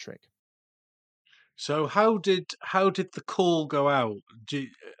St. Patrick. So how did the call go out?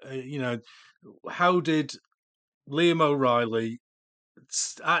 How did Liam O'Reilly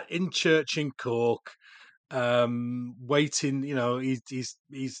in church in Cork, waiting?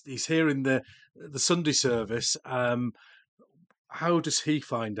 He's hearing the Sunday service. How does he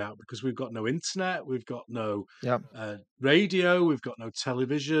find out? Because we've got no internet, we've got no radio, we've got no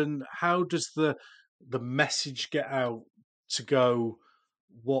television. How does the message get out to go?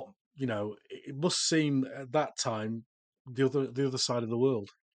 What it must seem at that time the other side of the world.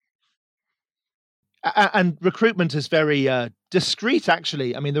 And recruitment is very discreet,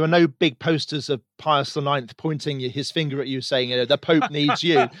 actually. I mean, there are no big posters of Pius IX pointing his finger at you saying, the Pope needs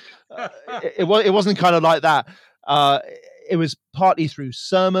you. It wasn't kind of like that. It was partly through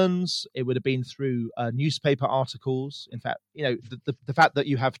sermons. It would have been through newspaper articles. In fact, the fact that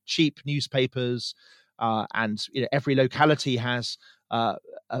you have cheap newspapers and every locality has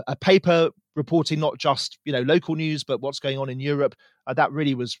a paper reporting not just local news, but what's going on in Europe. That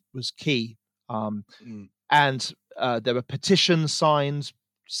really was key. And there were petitions signed,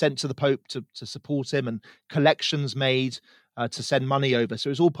 sent to the Pope to support him, and collections made to send money over. So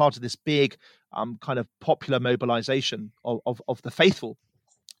it was all part of this big kind of popular mobilization of the faithful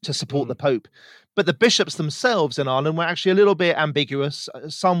to support the Pope. But the bishops themselves in Ireland were actually a little bit ambiguous.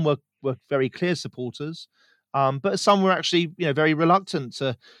 Some were very clear supporters, but some were actually very reluctant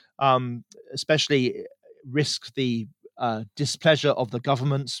to especially risk the displeasure of the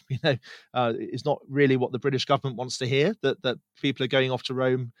government. Is not really what the British government wants to hear, that people are going off to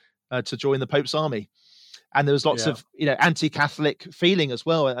Rome to join the Pope's army. And there was lots of anti-Catholic feeling as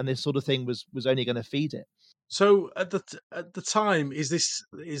well, and this sort of thing was only going to feed it. So at the time, is this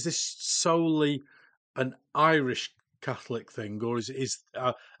solely an Irish Catholic thing, or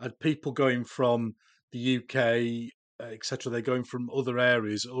are people going from the UK, etc.? They're going from other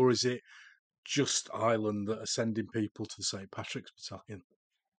areas, or is it just Ireland that are sending people to the St. Patrick's Battalion?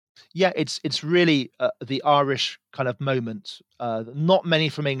 Yeah, it's really the Irish kind of moment. Not many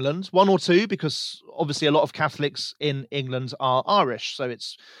from England, one or two, because obviously a lot of Catholics in England are Irish, so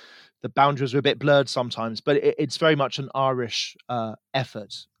the boundaries are a bit blurred sometimes. But it's very much an Irish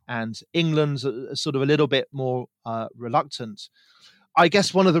effort, and England's sort of a little bit more reluctant. I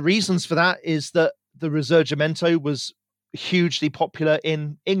guess one of the reasons for that is that the Risorgimento was hugely popular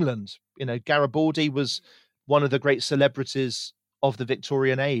in England. Garibaldi was one of the great celebrities of the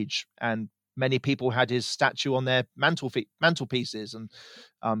Victorian age, and many people had his statue on their mantelpieces and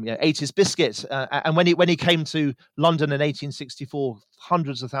ate his biscuits. And when he came to London in 1864,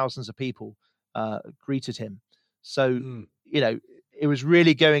 hundreds of thousands of people greeted him. So it was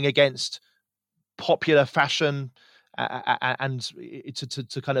really going against popular fashion and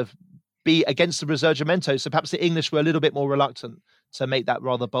to kind of be against the Risorgimento. So perhaps the English were a little bit more reluctant to make that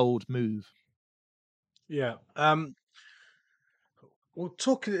rather bold move. Yeah. We'll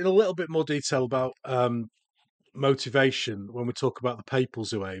talk in a little bit more detail about motivation when we talk about the Papal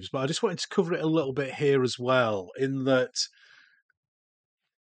Zouaves, but I just wanted to cover it a little bit here as well, in that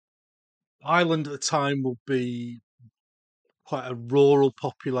Ireland at the time will be quite a rural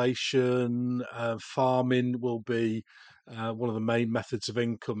population. Farming will be one of the main methods of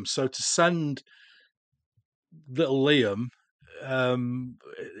income. So to send little Liam,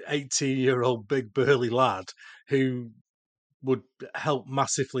 18-year-old big burly lad who would help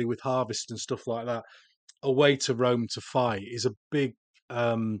massively with harvest and stuff like that, away to Rome to fight is a big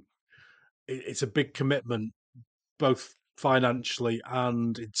it's a big commitment, both financially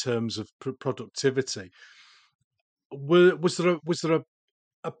and in terms of productivity. Was there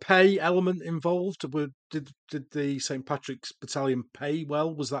a pay element involved? Did the St. Patrick's Battalion pay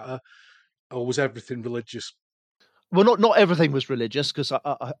well? Was that or was everything religious? Well, not everything was religious, because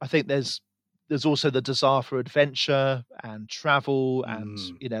I think there's also the desire for adventure and travel and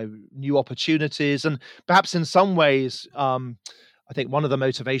new opportunities, and perhaps in some ways, I think one of the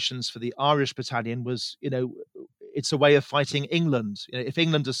motivations for the Irish battalion was it's a way of fighting England. If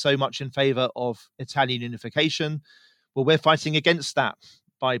England is so much in favour of Italian unification, well, we're fighting against that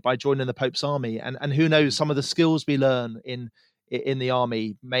by joining the Pope's army, and who knows, some of the skills we learn in the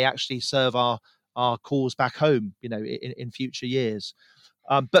army may actually serve our cause back home, in future years.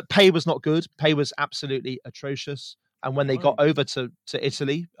 But pay was not good. Pay was absolutely atrocious. And when they got Right. over to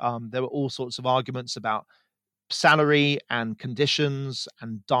Italy, there were all sorts of arguments about salary and conditions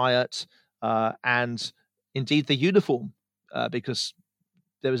and diet, and indeed the uniform, because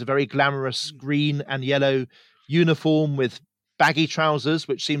there was a very glamorous green and yellow uniform with baggy trousers,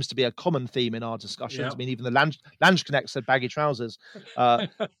 which seems to be a common theme in our discussions. Yeah. I mean, even the Landsknecht said baggy trousers,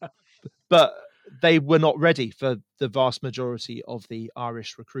 but they were not ready for the vast majority of the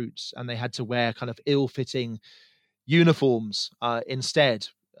Irish recruits, and they had to wear kind of ill-fitting uniforms instead,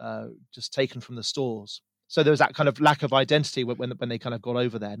 just taken from the stores. So there was that kind of lack of identity when they kind of got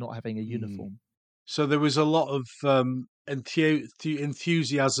over there, not having a uniform. So there was a lot of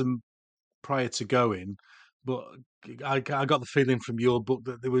enthusiasm prior to going, but I got the feeling from your book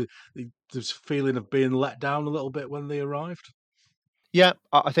that there's a feeling of being let down a little bit when they arrived. Yeah,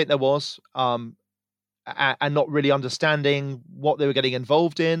 I think there was. And not really understanding what they were getting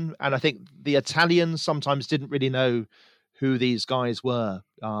involved in. And I think the Italians sometimes didn't really know who these guys were.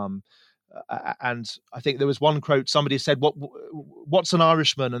 And I think there was one quote, somebody said, what's an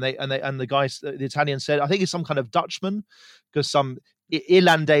Irishman?" And the guys, the Italian said, "I think he's some kind of Dutchman," because some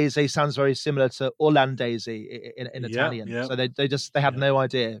Irlandese sounds very similar to Olandese in Yeah, Italian. yeah, So they had yeah, no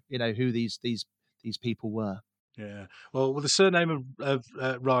idea, who these people were. yeah. Well, with the surname of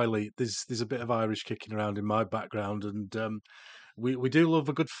Riley, there's a bit of Irish kicking around in my background, and we do love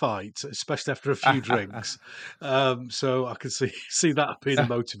a good fight, especially after a few drinks. So I can see that being a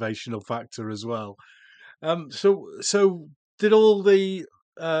motivational factor as well. So did all the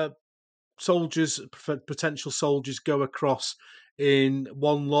soldiers, potential soldiers, go across in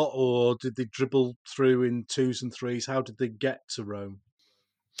one lot, or did they dribble through in twos and threes? How did they get to Rome?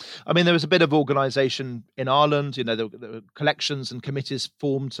 I mean, there was a bit of organisation in Ireland. There were collections and committees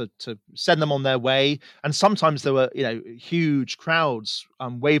formed to send them on their way, and sometimes there were, huge crowds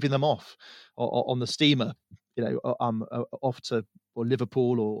waving them off on the steamer, off to or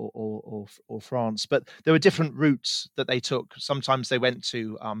Liverpool or France. But there were different routes that they took. Sometimes they went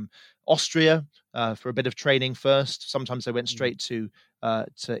to Austria for a bit of training first. Sometimes they went Mm. straight to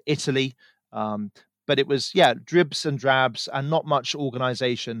Italy. But it was, yeah, dribs and drabs and not much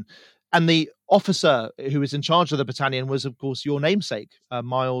organization. And the officer who was in charge of the battalion was, of course, your namesake,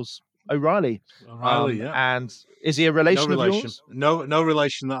 Miles O'Reilly. O'Reilly, yeah. And is he a No relation of relation. yours? No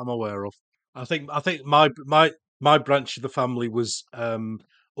relation that I'm aware of. I think my branch of the family was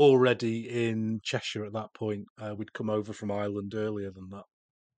already in Cheshire at that point. We'd come over from Ireland earlier than that.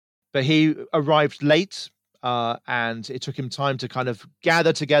 But he arrived late, and it took him time to kind of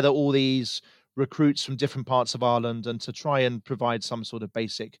gather together all these recruits from different parts of Ireland and to try and provide some sort of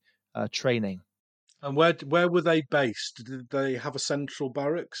basic training. And where were they based? Did they have a central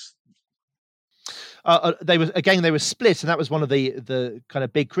barracks? They were split, and that was one of the kind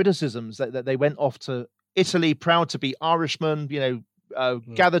of big criticisms that they went off to Italy, proud to be Irishmen,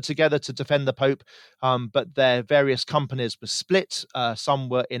 Mm, gathered together to defend the Pope. But their various companies were split. Some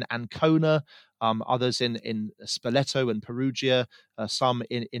were in Ancona, others in Spoleto and Perugia, some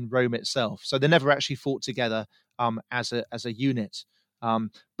in Rome itself. So they never actually fought together as a unit.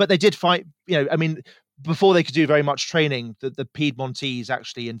 But they did fight. I mean, before they could do very much training, the Piedmontese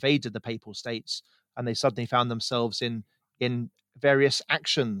actually invaded the Papal States, and they suddenly found themselves in various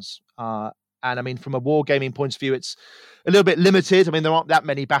actions. And I mean, from a wargaming point of view, it's a little bit limited. I mean, there aren't that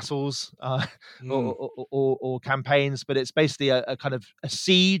many battles mm, or campaigns, but it's basically a kind of a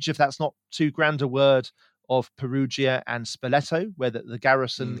siege, if that's not too grand a word, of Perugia and Spoleto, where the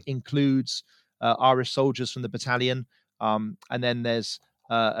garrison mm, includes Irish soldiers from the battalion. And then there's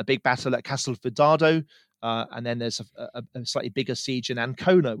a big battle at Castelfidardo, and then there's a slightly bigger siege in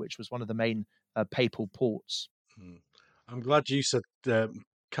Ancona, which was one of the main papal ports. mm. I'm glad you said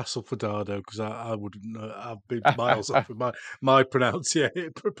Castle Fadado because I wouldn't know. I've been miles off with my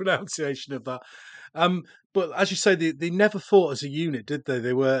pronunciation of that. Um, but as you say, they never fought as a unit, did they?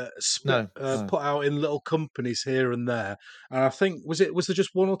 They were split, No, no. put out in little companies here and there. And I think was there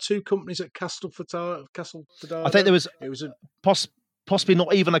just one or two companies at Castle I think Fadado? there was It was a poss- possibly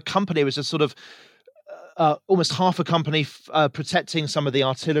not even a company. It was a sort of almost half a company protecting some of the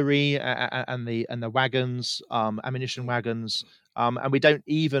artillery and the wagons, ammunition wagons, and we don't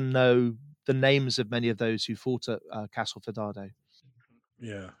even know the names of many of those who fought at Castle Fidado.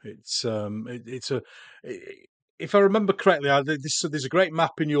 Yeah, it's a. If I remember correctly, there's a great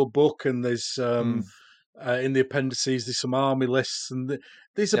map in your book, and there's Mm. in the appendices, there's some army lists, and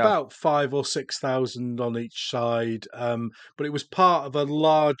there's Yeah, about 5 or 6 thousand on each side. But it was part of a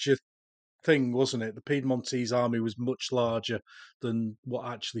larger thing, wasn't it? The Piedmontese army was much larger than what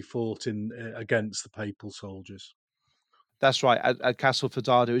actually fought in against the papal soldiers. that's right. At Castle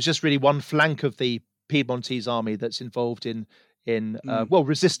Fadado, it's just really one flank of the Piedmontese army that's involved in Mm, well,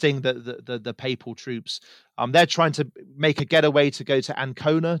 resisting the papal troops. They're trying to make a getaway to go to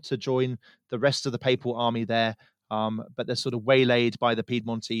Ancona to join the rest of the papal army there. But they're sort of waylaid by the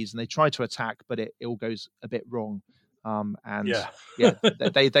Piedmontese, and they try to attack, but it all goes a bit wrong. And yeah. yeah,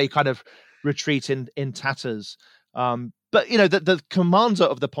 they kind of retreat in tatters. But the commander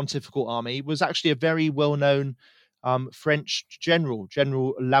of the pontifical army was actually a very well known French General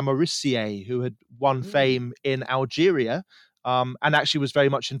Lamoricier, who had won Mm, fame in Algeria, and actually was very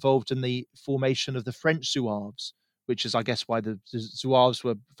much involved in the formation of the French Zouaves, which is, I guess, why the Zouaves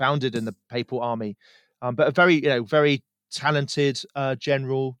were founded in the Papal Army. But a very, very talented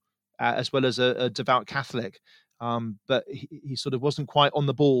general, as well as a devout Catholic. But he sort of wasn't quite on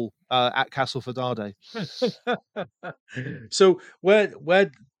the ball at Castle Fadade. so where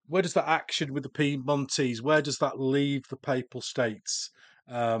does that action with the Piedmontese? Where does that leave the Papal States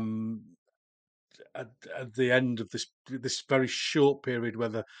um, at the end of this very short period where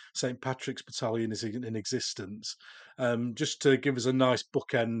the St Patrick's Battalion is in existence? Just to give us a nice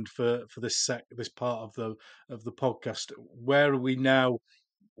bookend for this part of the podcast. Where are we now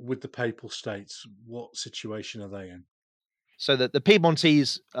with the Papal States? What situation are they in? So that the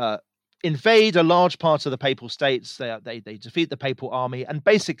Piedmontese invade a large part of the Papal States. They defeat the Papal army, and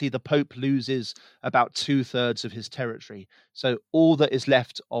basically the Pope loses about 2/3 of his territory. So all that is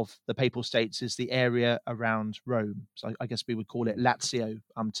left of the Papal States is the area around Rome. So I guess we would call it Mm. Lazio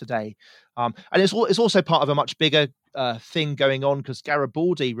today. And it's also part of a much bigger thing going on, because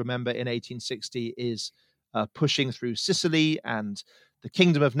Garibaldi, remember, in 1860 is pushing through Sicily, and the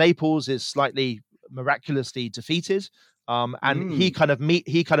Kingdom of Naples is slightly miraculously defeated. And Mm. he kind of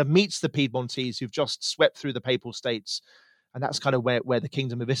meets the Piedmontese who've just swept through the Papal States, and that's kind of where the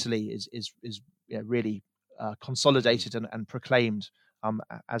Kingdom of Italy is really Mm. consolidated and proclaimed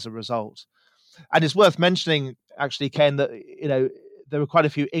as a result. And it's worth mentioning, actually, Ken, that there were quite a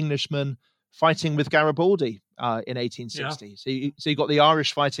few Englishmen fighting with Garibaldi in Yeah. 1860. So you got the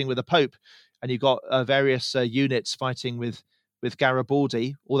Irish fighting with the Pope, and you got various units fighting with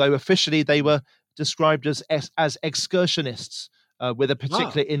Garibaldi. Although officially they Mm. were described as excursionists with a Ah.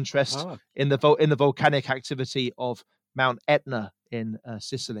 particular interest Ah. in the volcanic activity of Mount Etna in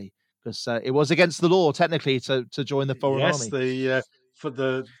Sicily, because it was against the law technically to join the foreign Yes, army, the for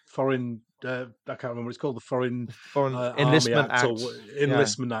the foreign. I can't remember what it's called. The Foreign the Foreign Army Enlistment Act or Act. Yeah,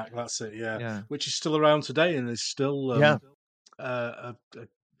 Enlistment Act. That's it. Yeah, yeah, which is still around today and is still yeah, a,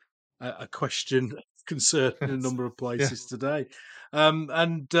 a question concern in a number of yeah. places today.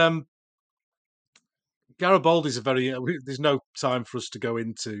 And Garibaldi's a very. There's no time for us to go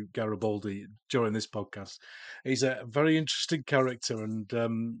into Garibaldi during this podcast. He's a very interesting character, and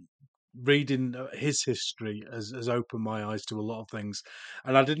reading his history has opened my eyes to a lot of things.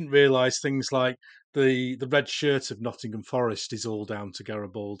 And I didn't realise things like the red shirt of Nottingham Forest is all down to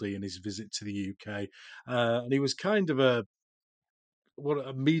Garibaldi and his visit to the UK. And he was kind of a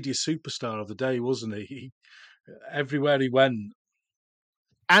media superstar of the day, wasn't he? Everywhere he went.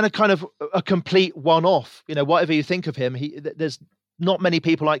 And a kind of a complete one-off. Whatever you think of him, there's not many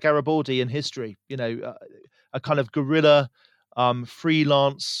people like Garibaldi in history. A kind of guerrilla,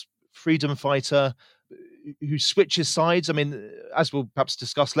 freelance freedom fighter who switches sides. I mean, as we'll perhaps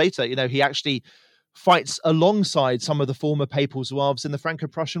discuss later, he actually fights alongside some of the former papal Zouaves in the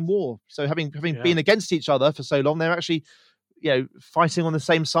Franco-Prussian War. So having Yeah. been against each other for so long, they're actually fighting on the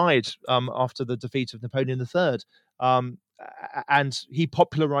same side after the defeat of Napoleon III. And he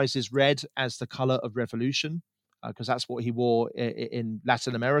popularizes red as the color of revolution, because that's what he wore in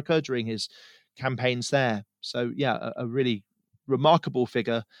Latin America during his campaigns there. So, yeah, a really remarkable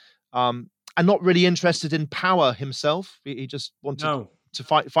figure, and not really interested in power himself. He just wanted No. to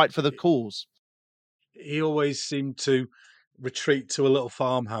fight for the cause. He always seemed to retreat to a little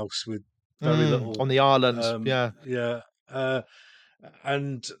farmhouse with very On little. the island, yeah. Yeah,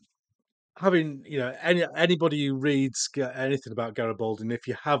 and having anybody who reads anything about Garibaldi, and if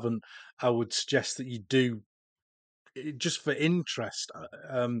you haven't, I would suggest that you do just for interest.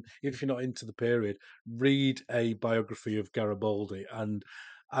 If you're not into the period, read a biography of Garibaldi, and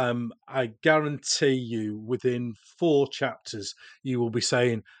I guarantee you, within 4 chapters, you will be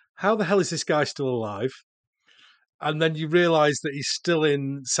saying, "How the hell is this guy still alive?" And then you realise that he's still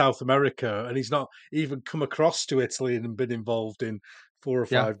in South America and he's not even come across to Italy and been involved in 4 or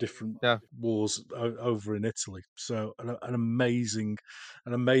Yeah, 5 different yeah. wars over in Italy. So an Hmm. amazing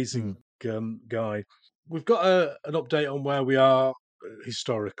guy. We've got an update on where we are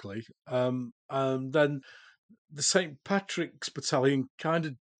historically, and then the St Patrick's Battalion kind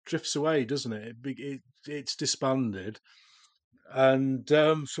of drifts away, doesn't it? It's disbanded, and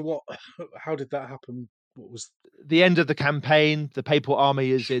so what? How did that happen? What was? The end of the campaign, the Papal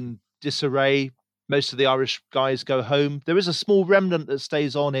army is in disarray. Most of the Irish guys go home. There is a small remnant that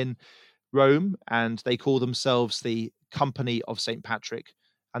stays on in Rome, and they call themselves the Company of St. Patrick.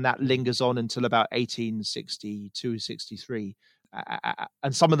 And that Mhm. lingers on until about 1862, 63.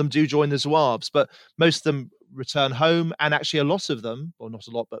 And some of them do join the Zouaves, but most of them return home. And actually, a lot of them, or not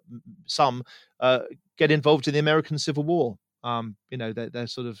a lot, but some, get involved in the American Civil War. They're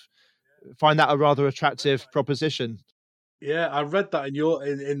sort of find that a rather attractive proposition. Yeah, I read that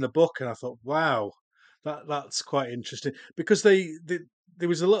in the book, and I thought, wow, that's quite interesting because there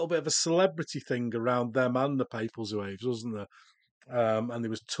was a little bit of a celebrity thing around them and the Papal Zouaves, wasn't there? And there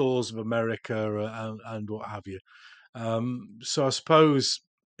was tours of America and what have you. So I suppose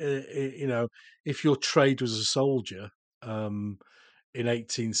you know, if your trade was a soldier in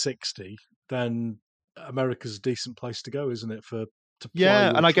 1860, then America's a decent place to go, isn't it, for to ply Yeah,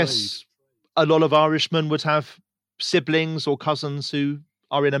 your and I trade? guess a lot of Irishmen would have siblings or cousins who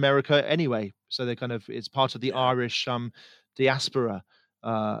are in America anyway, so they kind of it's part of the Yeah, Irish diaspora.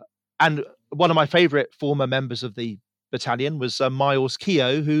 Uh, and one of my favourite former members of the battalion was Miles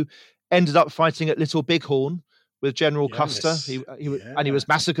Keogh, who ended up fighting at Little Bighorn with General Custer. yes, He yeah. was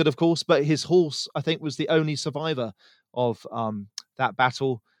massacred, of course, but his horse, I think, was the only survivor of that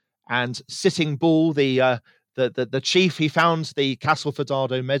battle. And Sitting Bull, the chief, he found the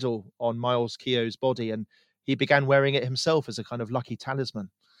Castelfidardo medal on Miles Keogh's body, and he began wearing it himself as a kind of lucky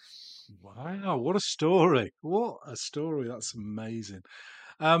talisman. Wow, what a story! What a story! That's amazing.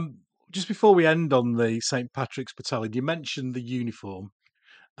 Um, just before we end on the St Patrick's Battalion, you mentioned the uniform,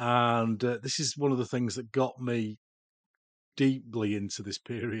 and this is one of the things that got me deeply into this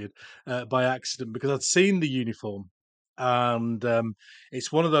period by accident because I'd seen the uniform. And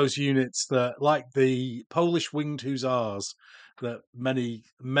it's one of those units that, like the Polish winged hussars, that many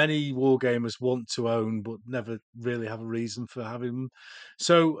wargamers want to own but never really have a reason for having them.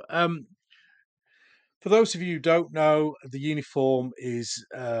 So for those of you who don't know, the uniform is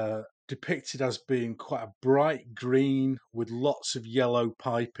depicted as being quite a bright green with lots of yellow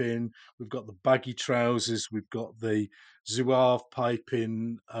piping. We've got the baggy trousers, we've got the Zouave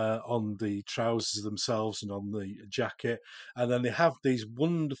piping on the trousers themselves and on the jacket. And then they have these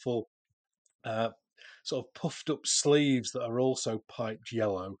wonderful uh, sort of puffed up sleeves that are also piped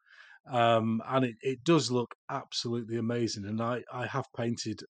yellow. And it does look absolutely amazing. And I have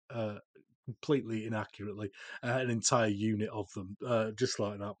painted completely inaccurately an entire unit of them, just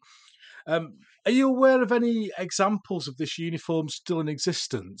like that. Um, are you aware of any examples of this uniform still in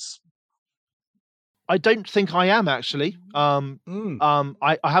existence? I don't think I am actually. Mm,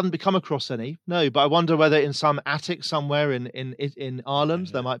 I haven't become across any. No, but I wonder whether in some attic somewhere in Ireland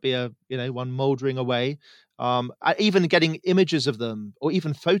there yeah, might be a one mouldering away. Even getting images of them or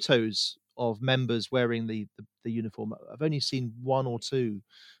even photos of members wearing the uniform. I've only seen one or two.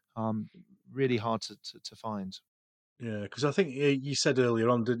 Um, Really hard to find. yeah, because I think you said earlier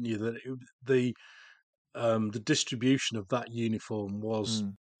on, didn't you, that the distribution of that uniform was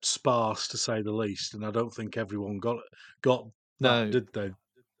Mm. sparse to say the least, and I don't think everyone got that, No, did they?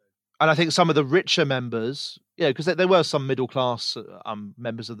 and I think some of the richer members, because there were some middle class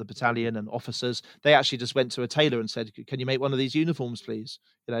members of the battalion and officers, they actually just went to a tailor and said, "Can you make one of these uniforms, please?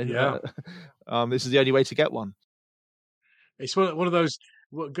 Yeah, This is the only way to get one." it's one of those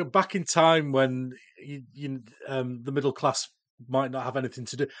go back in time when the middle class might not have anything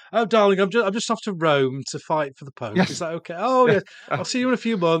to do. Oh, darling, I'm just off to Rome to fight for the Pope. Is Yes. that okay? Oh, yes. I'll see you in a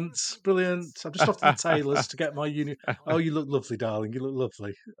few months. Brilliant. I'm just off to the tailor's to get my uni. Oh, you look lovely, darling. You look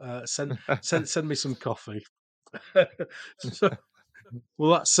lovely. Send me some coffee. So,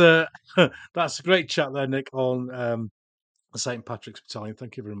 well, that's a great chat there, Nick, on the St Patrick's Battalion.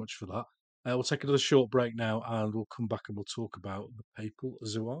 Thank you very much for that. We'll take another short break now, and we'll come back and we'll talk about the Papal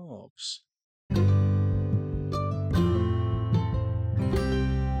Zouaves.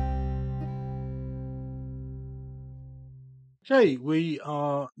 Okay, we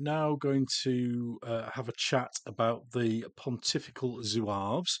are now going to have a chat about the Pontifical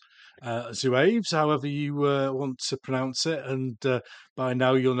Zouaves, Zouaves, however you want to pronounce it. And by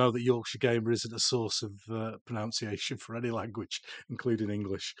now, you'll know that Yorkshire Gamer isn't a source of pronunciation for any language, including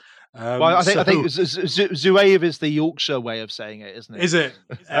English. Well, I think So, Zouave is the Yorkshire way of saying it, isn't it? is it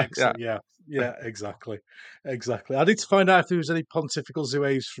Yeah. excellent? Yeah, Yeah, exactly. I need to find out if there was any pontifical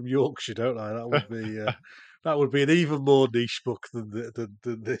Zouaves from Yorkshire, don't I? That would be an even more niche book than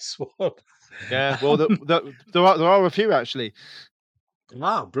this one. Yeah, well, there are a few actually.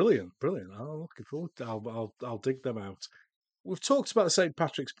 Brilliant, brilliant. I'm looking forward to I'll dig them out. We've talked about the St.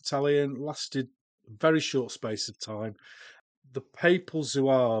 Patrick's Battalion, lasted a very short space of time. The Papal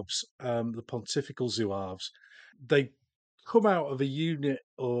Zouaves, the Pontifical Zouaves, they come out of a unit,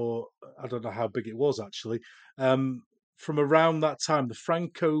 or I don't know how big it was actually, um, from around that time, the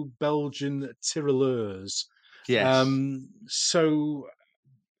Franco-Belgian Tirailleurs. Yes. So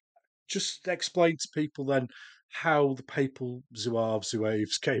just explain to people then how the Papal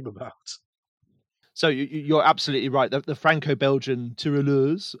Zouaves came about. So you're absolutely right. The Franco-Belgian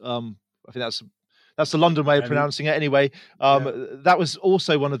Tirailleurs, I think that's the London way of Any, pronouncing it. Anyway, yeah. that was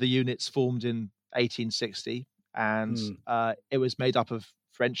also one of the units formed in 1860, and Hmm, it was made up of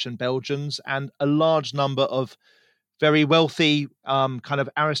French and Belgians and a large number of very wealthy, kind of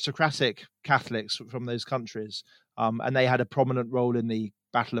aristocratic Catholics from those countries, and they had a prominent role in the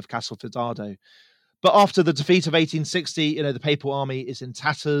Battle of Castelfidardo. But after the defeat of 1860, the Papal army is in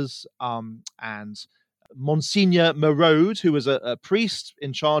tatters, and Monsignor Merode, who was a priest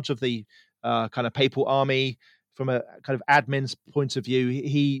in charge of the kind of Papal army from a kind of admin's point of view,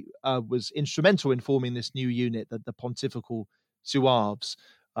 he was instrumental in forming this new unit, the Pontifical Zouaves,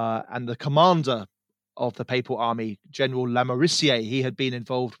 and the commander of the Papal army, General Lamoricier, he had been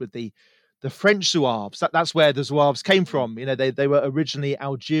involved with the French Zouaves. That's where the Zouaves came hmm, from. They were originally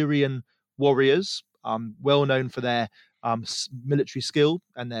Algerian warriors, well known for their military skill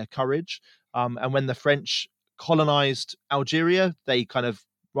and their courage. And when the French colonized Algeria, they kind of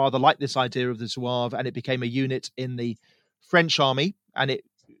rather liked this idea of the Zouave, and it became a unit in the French army. And it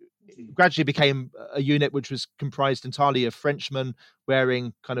gradually became a unit which was comprised entirely of Frenchmen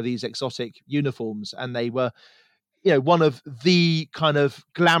wearing kind of these exotic uniforms. And they were one of the kind of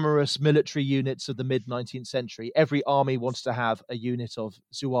glamorous military units of the mid 19th century. Every army wants to have a unit of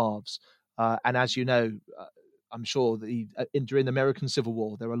Zouaves. And as you know, I'm sure during the American Civil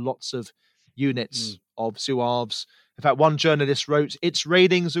War, there are lots of hmm. units of Zouaves. In fact, one journalist wrote, "It's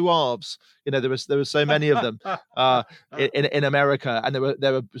raining Zouaves." There were so many of them in America, and there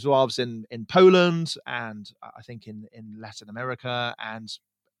were Zouaves in Poland, and I think in Latin America, and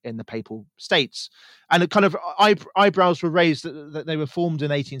in the Papal States. And it kind of eyebrows were raised that they were formed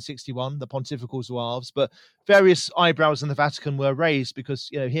in 1861, the Pontifical Zouaves, but various eyebrows in the Vatican were raised because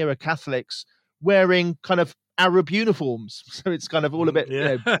here are Catholics wearing kind of Arab uniforms, so it's kind of all a bit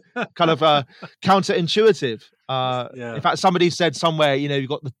Yeah. kind of counterintuitive. In Yeah. fact, somebody said somewhere, you've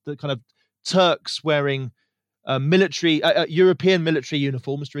got the kind of Turks wearing European military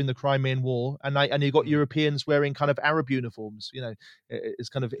uniforms during the Crimean War, and you got Mm, Europeans wearing kind of Arab uniforms. It's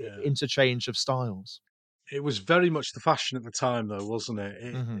kind of yeah. interchange of styles. It was very much the fashion at the time, though, wasn't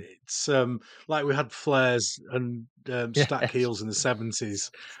it? Hmm. It's like we had flares and stack Yes. heels in the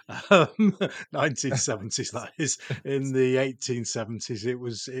 70s, um, 1970s. That is, in the 1870s, it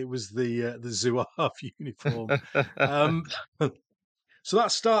was the Zouave uniform. Um, so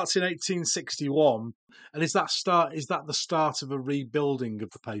that starts in 1861, and is that the start of a rebuilding of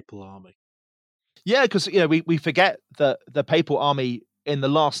the Papal Army? Yeah, because we forget that the Papal army in the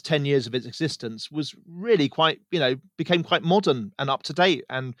last 10 years of its existence was really quite became quite modern and up to date.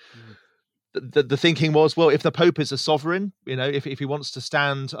 And Mm, the thinking was, well, if the Pope is a sovereign, if he wants to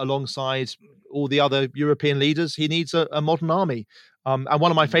stand alongside all the other European leaders, he needs a modern army. And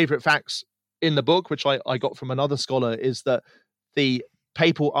one of my mm, favorite facts in the book, which I got from another scholar, is that the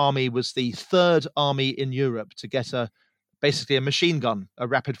Papal army was the third army in Europe to get basically a machine gun, a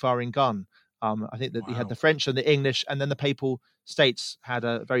rapid firing gun. I think that you had wow. the French and the English, and then the Papal States had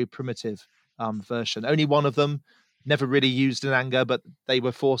a very primitive version. Only one of them, never really used in anger, but they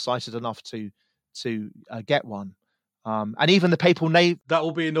were foresighted enough to get one. And even the Papal Navy, That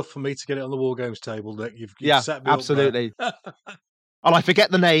will be enough for me to get it on the War Games table, Nick. You've yeah, set me up there. absolutely. And I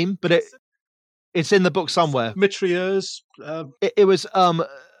forget the name, but it's in the book somewhere. Mitrailleurs. It was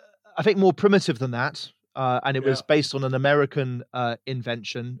I think more primitive than that, and it Yeah. was based on an American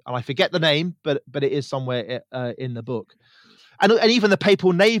invention, and I forget the name, but it is somewhere in the book. And even the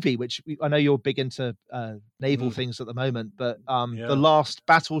Papal Navy, which I know you're big into naval Mm, things at the moment, but the yeah. last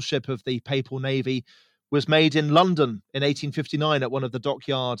battleship of the Papal Navy was made in London in 1859 at one of the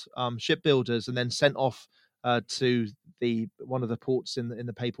dockyard shipbuilders, and then sent off to the one of the ports in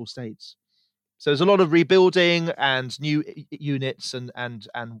the Papal States. So there's a lot of rebuilding and new units and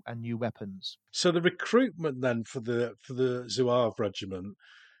new weapons. So the recruitment then for the Zouave regiment,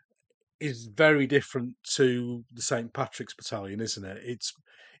 is very different to the St. Patrick's Battalion, isn't it?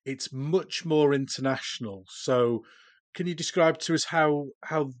 It's much more international. So, can you describe to us how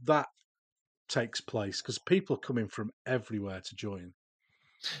that takes place? Because people are coming from everywhere to join.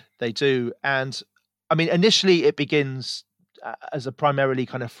 They do. And I mean, initially it begins as a primarily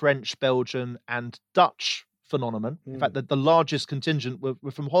kind of French, Belgian, and Dutch phenomenon. In fact, Mm, the largest contingent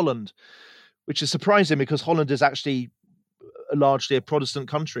were from Holland, which is surprising because Holland is actually largely a Protestant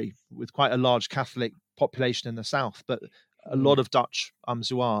country with quite a large Catholic population in the south, but a lot mm, of Dutch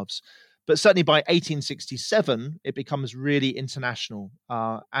Zouaves. But certainly by 1867, it becomes really international,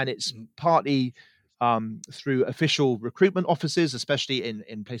 and it's mm, partly through official recruitment offices, especially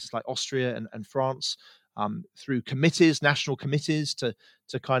in places like Austria and France, through committees, national committees to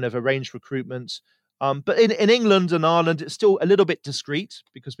kind of arrange recruitment. But in England and Ireland, it's still a little bit discreet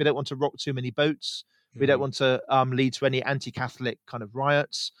because we don't want to rock too many boats. We don't mm. want to lead to any anti-Catholic kind of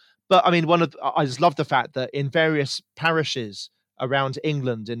riots. But I mean, I just love the fact that in various parishes around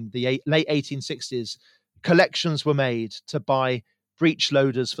England in the late 1860s, collections were made to buy breech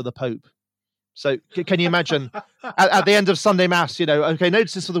loaders for the Pope. So can you imagine at the end of Sunday Mass, okay,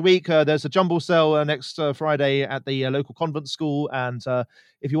 notices for the week, there's a jumble sale next Friday at the local convent school. And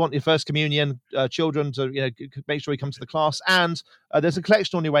if you want your first communion children to, make sure you come to the class. And there's a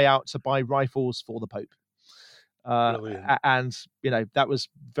collection on your way out to buy rifles for the Pope. Uh, Brilliant. and, that was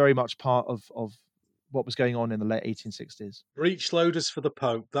very much part of what was going on in the late 1860s. Breech loaders for the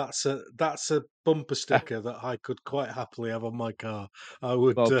Pope. That's a bumper sticker that I could quite happily have on my car. I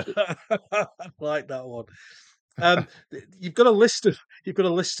would Well, like that one. Um, you've got a list of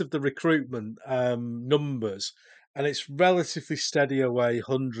the recruitment numbers, and it's relatively steady away,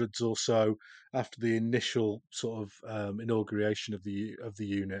 hundreds or so after the initial sort of inauguration of the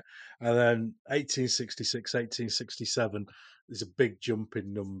unit, and then 1866, 1867, there's a big jump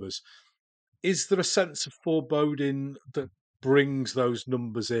in numbers. Is there a sense of foreboding that brings those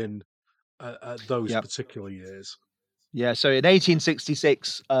numbers in at those yeah. particular years? Yeah, so in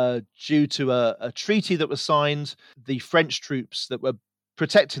 1866, due to a treaty that was signed, the French troops that were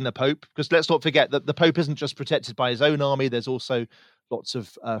protecting the Pope, because let's not forget that the Pope isn't just protected by his own army, there's also lots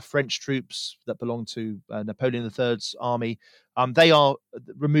of French troops that belong to Napoleon III's army. They are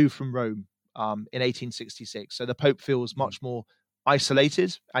removed from Rome in 1866. So the Pope feels Mm, much more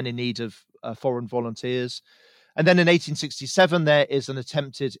isolated and in need of foreign volunteers. And then in 1867, there is an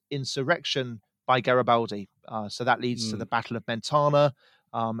attempted insurrection by Garibaldi. So that leads to the mm, Battle of Mentana.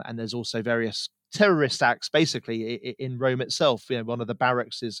 And there's also various terrorist acts, basically, in Rome itself. One of the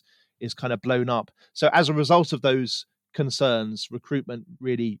barracks is kind of blown up. So as a result of those concerns, recruitment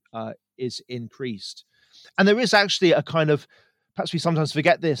really is increased. And there is actually a kind of, perhaps we sometimes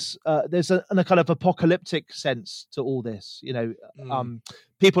forget this. There's a kind of apocalyptic sense to all this. mm,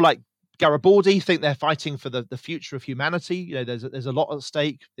 People like Garibaldi think they're fighting for the future of humanity. There's a lot at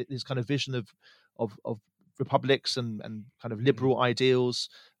stake. This kind of vision of republics and kind of mm, liberal ideals,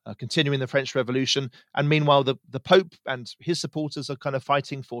 continuing the French Revolution. And meanwhile, the Pope and his supporters are kind of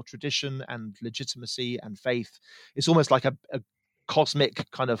fighting for tradition and legitimacy and faith. It's almost like a cosmic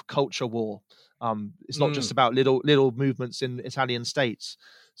kind of culture war. It's not just mm. about little movements in Italian states.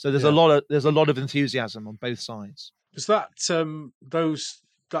 So Yeah. there's a lot of enthusiasm on both sides. Was that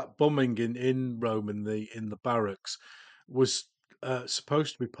bombing in Rome in the barracks was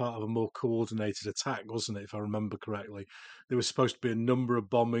supposed to be part of a more coordinated attack, wasn't it? If I remember correctly, there was supposed to be a number of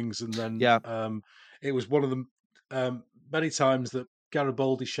bombings, and then Yeah. it was one of them. Many times that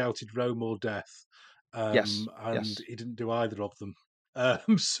Garibaldi shouted "Rome or death," Yes. and Yes. he didn't do either of them.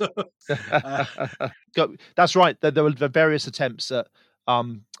 So uh, That's right. There were various attempts at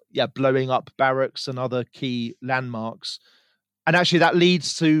blowing up barracks and other key landmarks. And actually that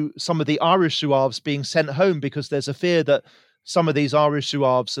leads to some of the Irish Zouaves being sent home because there's a fear that some of these Irish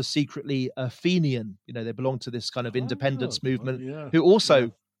Zouaves are secretly Fenian. They belong to this kind of oh, independence movement yeah, who yeah.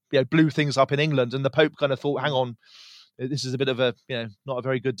 also blew things up in England. And the Pope kind of thought, hang Mm, on, this is a bit of a not a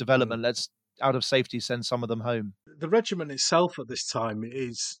very good mm. development. Let's out of safety send some of them home. The regiment itself at this time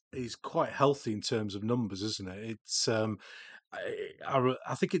is quite healthy in terms of numbers, isn't it? It's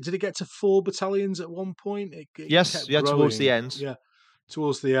I think it did it get to 4 battalions at one point. It Yes, kept yeah, towards the growing, end. yeah,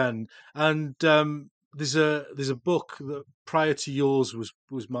 towards the end. And there's a book that prior to yours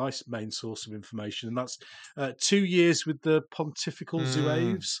was my main source of information, and that's 2 years with the Pontifical Mm,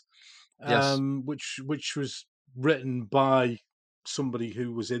 Zouaves, yes, which was written by somebody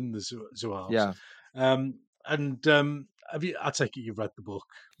who was in the Zouaves. yeah. And I take it you've read the book.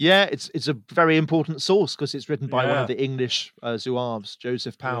 Yeah, it's a very important source because it's written by one of Yeah, the English Zouaves,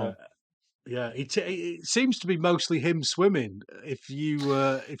 Joseph yeah. Powell. Yeah, it seems to be mostly him swimming. If you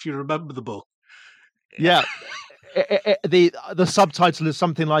remember the book, Yeah. The subtitle is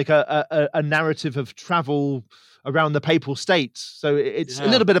something like a narrative of travel around the Papal States. So it's a yeah,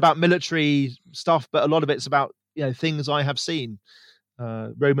 little bit about military stuff, but a lot of it's about things I have seen,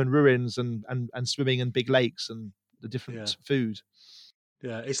 Roman ruins and swimming in big lakes and the yeah, different food.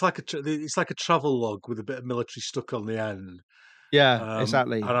 yeah. It's like a travel log with a bit of military stuck on the end. Yeah,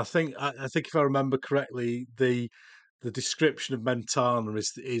 exactly. And I think if I remember correctly, the description of Mentana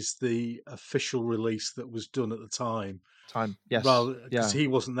is the official release that was done at the time, Time. Yes. rather because Yeah. he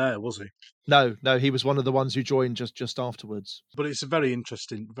wasn't there, was he? No, no, he was one of the ones who joined just afterwards. But it's a very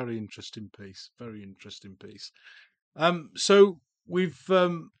interesting piece, very interesting piece. So we've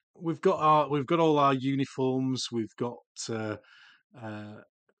got all our uniforms. We've got uh,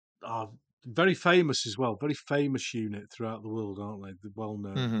 our very famous as well, very famous unit throughout the world, aren't they? They're well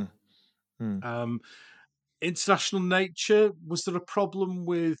known. Hmm. Hmm. Um, International nature. Was there a problem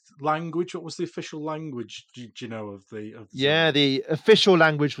with language? What was the official language? Do you know of the Yeah, Zouaves? the official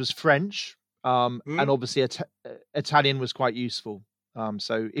language was French, and Hmm? obviously Italian was quite useful.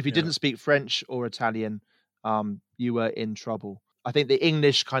 So if you Yeah. didn't speak French or Italian, you were in trouble. I think the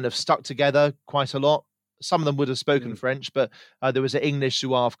English kind of stuck together quite a lot. Some of them would have spoken Mm. French, but there was an English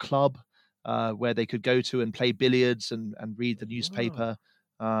Zouave club where they could go to and play billiards and read the Ah. newspaper.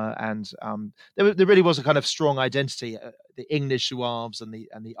 And there really was a kind of strong identity, the English Zouaves and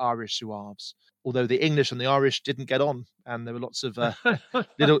the Irish Zouaves, although the English and the Irish didn't get on, and there were lots of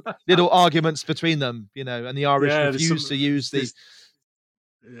little arguments between them, and the Irish Yeah, refused to use the.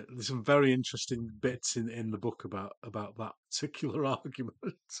 there's some very interesting bits in the book about that particular argument.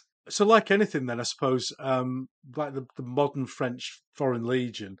 So, like anything, then I suppose, like the modern French Foreign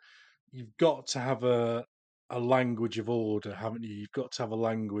Legion, you've got to have a language of order, haven't you? You've got to have a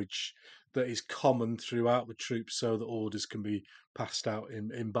language that is common throughout the troops, so that orders can be passed out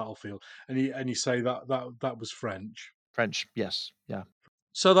in battlefield. And you say that was French. French, yes, yeah,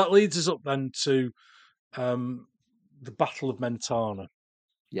 So that leads us up then to um, the Battle of Mentana,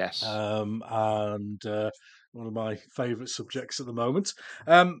 yes. and one of my favourite subjects at the moment.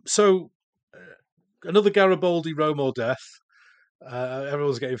 So another Garibaldi, Rome or death.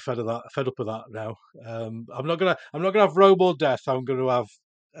 Everyone's getting fed up of that now. I'm not gonna have Rome or death. I'm going to have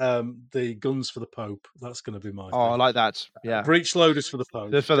the guns for the Pope. That's going to be my Oh, I thing. like that. Yeah, Breech loaders for the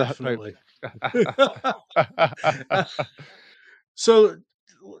Pope, for the Pope. definitely. So,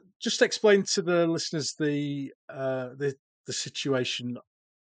 just explain to the listeners the situation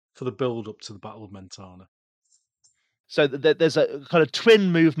for the build up to the Battle of Mentana. So there's a kind of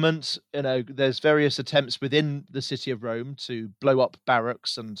twin movement. There's various attempts within the city of Rome to blow up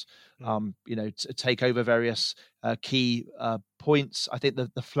barracks and, Mm, take over various key points. I think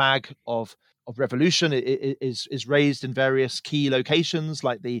the flag of revolution is raised in various key locations,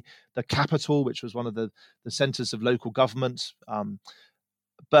 like the capital, which was one of the centers of local government.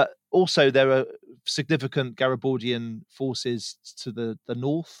 But also there are significant Garibaldian forces to the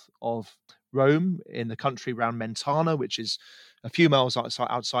north of Rome in the country around Mentana, which is a few miles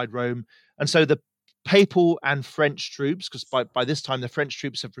outside Rome. And so the papal and French troops, because by this time the French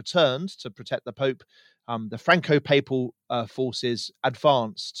troops have returned to protect the Pope, the Franco-papal forces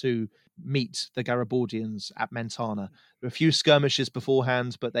advance to meet the Garibaldians at Mentana. There were a few skirmishes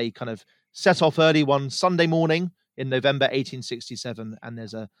beforehand, but they kind of set off early one Sunday morning in November 1867, and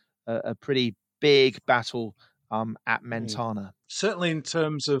there's a pretty big battle at mm. Mentana. Certainly, in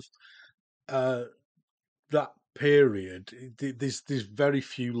terms of uh, that period, there's very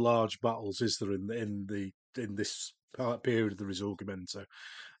few large battles, is there, in this period of the Risorgimento,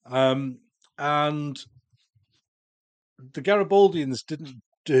 um, and the Garibaldians didn't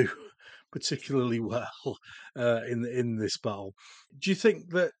do particularly well in this battle. Do you think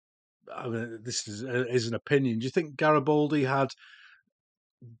that? I mean, this is an opinion. Do you think Garibaldi had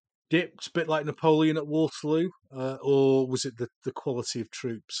dipped a bit like Napoleon at Waterloo, or was it the quality of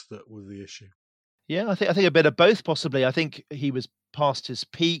troops that were the issue? Yeah, I think a bit of both possibly. I think he was past his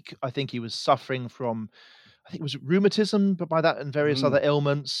peak. I think he was suffering from, I think it was rheumatism, but by that and various other Mm,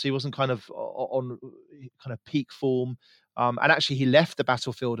 ailments, he wasn't kind of on kind of peak form. And actually, he left the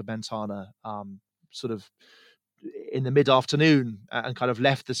battlefield of Mentana sort of in the mid afternoon and kind of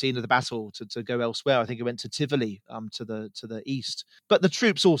left the scene of the battle to go elsewhere. I think he went to Tivoli, to the east. But the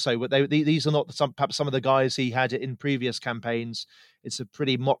troops also, but these are not perhaps some of the guys he had in previous campaigns. It's a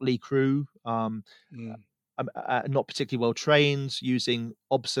pretty motley crew. mm, Not particularly well trained, using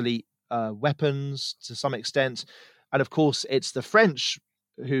obsolete weapons to some extent. And of course, it's the French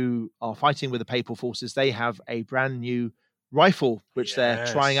who are fighting with the papal forces. They have a brand new rifle, which they're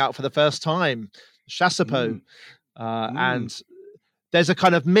trying Yes. out for the first time, chassepot. Mm, mm, And there's a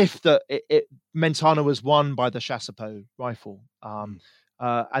kind of myth that Mentana was won by the chassepot rifle. mm,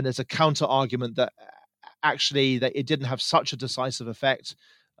 And there's a counter argument that actually that it didn't have such a decisive effect.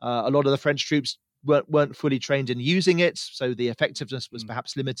 A lot of the French troops weren't fully trained in using it, so the effectiveness was mm.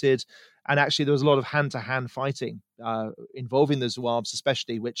 perhaps limited. And actually, there was a lot of hand-to-hand fighting involving the Zouaves,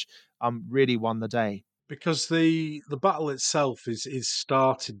 especially, which really won the day. Because the battle itself is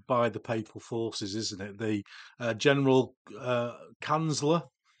started by the papal forces, isn't it? The General Kanzler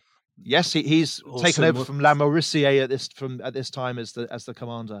Yes, he's or taken over similar. from La Mauricie at this time as the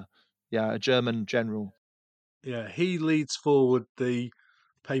commander. Yeah, a German general. Yeah, he leads forward the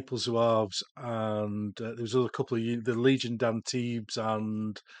Papal Zouaves, and there was a couple of the Legion d'Antibes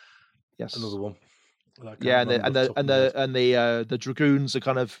and Yes. another one that I can't Yeah, and the remember and off the the top of and my head. the dragoons are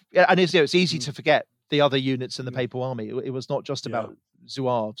kind of, yeah, and it's easy Mm, to forget the other units in the mm, Papal Army. It was not just yeah. about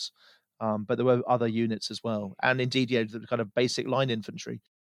Zouaves, but there were other units as well, and indeed, the kind of basic line infantry.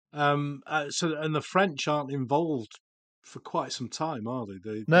 So, and the French aren't involved for quite some time, are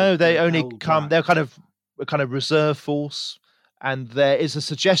they? No, they They're only held come. back. They're kind of a kind of reserve force, and there is a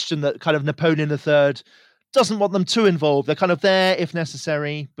suggestion that kind of Napoleon III doesn't want them too involved. They're kind of there if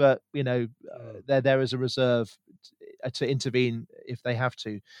necessary, but Mm, they're there as a reserve to intervene if they have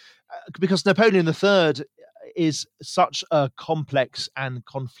to, because Napoleon III is such a complex and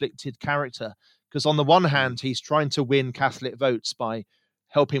conflicted character. Because on the one mm, hand, he's trying to win Catholic votes by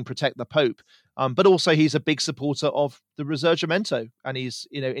helping protect the Pope, but also he's a big supporter of the Risorgimento, and he's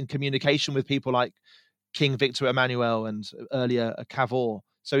in communication with people like King Victor Emmanuel and earlier Cavour.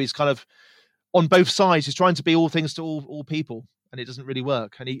 So he's kind of on both sides. He's trying to be all things to all people, and it doesn't really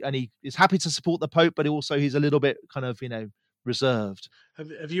work. And he is happy to support the Pope, but also he's a little bit kind of reserved.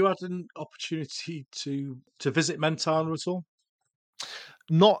 Have you had an opportunity to visit Mentana at all?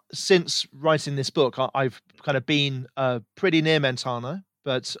 Not since writing this book. I've kind of been pretty near Mentana,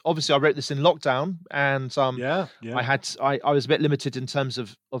 but obviously I wrote this in lockdown, and Yeah, yeah. I was a bit limited in terms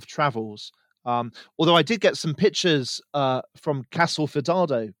of travels. Although I did get some pictures from Castle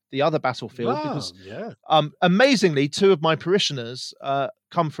Fidaldo, the other battlefield, Ah, because yeah. amazingly, two of my parishioners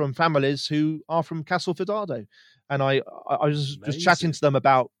come from families who are from Castle Fidaldo, and I was just chatting Amazing. to them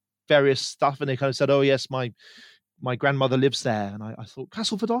about various stuff, and they kind of said, "Oh yes, my grandmother lives there," and I thought,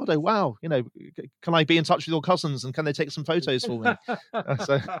 Castle Fidaldo, wow, can I be in touch with your cousins and can they take some photos for me?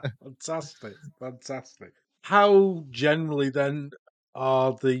 So Fantastic, fantastic. How generally then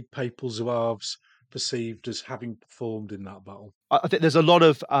are the Papal Zouaves perceived as having performed in that battle? I think there's a lot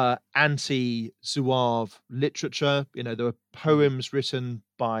of anti-Zouave literature. There were Mm, poems written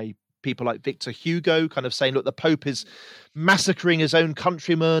by people like Victor Hugo, kind of saying, "Look, the Pope is massacring his own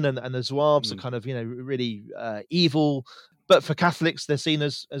countrymen, and the Zouaves are mm, kind of, really evil." But for Catholics, they're seen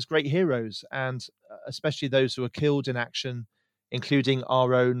as great heroes, and especially those who are killed in action, including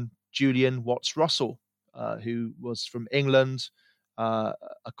our own Julian Watts Russell, who was from England, uh,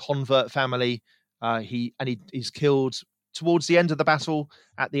 a convert family. He's killed towards the end of the battle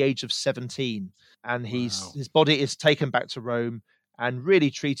at the age of 17, and wow. his body is taken back to Rome and really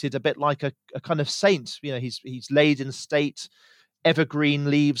treated a bit like a kind of saint. He's laid in state, evergreen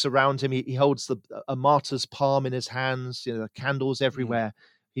leaves around him. He holds a martyr's palm in his hands. Candles Mm. everywhere.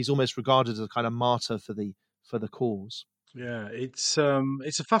 He's almost regarded as a kind of martyr for the cause. Yeah, it's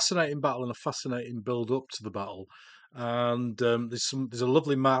a fascinating battle and a fascinating build up to the battle. And there's a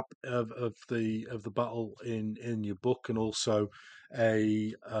lovely map of the battle in your book, and also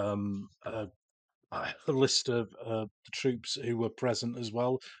a list of the troops who were present as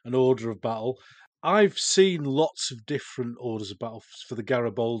well, an order of battle. I've seen lots of different orders of battle for the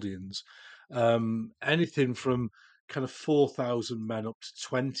Garibaldians, anything from kind of 4,000 men up to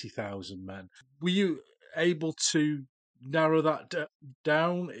 20,000 men. Were you able to narrow that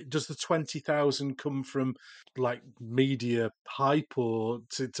down? Does the 20,000 come from like media hype, or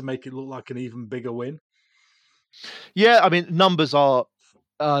to make it look like an even bigger win? Yeah, I mean, numbers are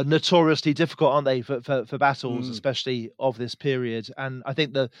notoriously difficult, aren't they, for battles, Mm, especially of this period? And I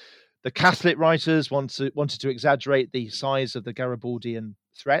think the Catholic writers wanted to exaggerate the size of the Garibaldian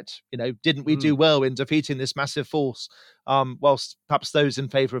threat. Didn't we mm, do well in defeating this massive force? Whilst perhaps those in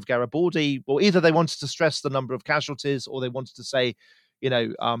favour of Garibaldi, well, either they wanted to stress the number of casualties, or they wanted to say,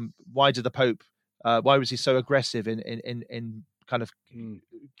 why did the Pope, why was he so aggressive in kind of mm,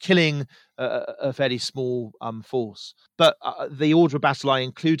 killing a fairly small force? But the order of battle I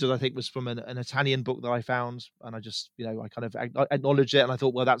included, I think, was from an Italian book that I found, and I just, I kind of acknowledged it, and I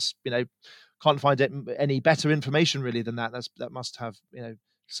thought, well, that's, can't find any better information really than that. That must have,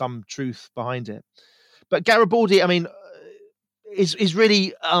 some truth behind it. But Garibaldi, I mean, is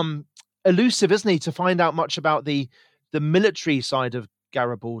really elusive, isn't he? To find out much about the military side of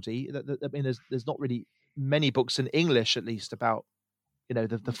Garibaldi. I mean, there's not really many books in English, at least, about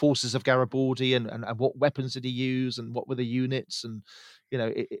the forces of Garibaldi and what weapons did he use and what were the units, and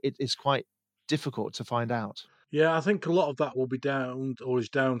it's quite difficult to find out. Yeah, I think a lot of that will be down or is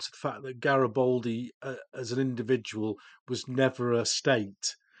down to the fact that Garibaldi, as an individual, was never a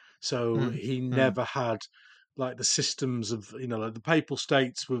state. So Mm, he mm, never had like the systems of, like the Papal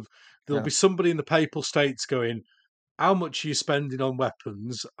States with, there'll yeah. be somebody in the Papal States going, how much are you spending on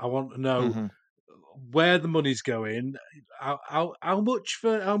weapons? I want to know Hmm. where the money's going. How much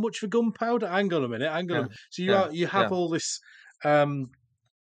for gunpowder? Hang on a minute, hang on a Yeah. minute. So Yeah. you have Yeah. all this um,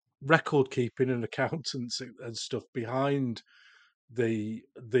 record keeping and accountants and stuff behind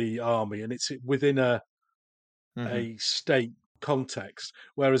the army, and it's within Hmm. a state context.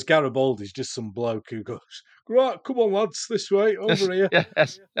 Whereas Garibaldi's just some bloke who goes, right, come on lads, this way, Yes. over here.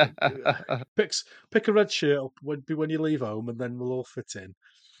 Yes. Pick a red shirt up when you leave home, and then we'll all fit in.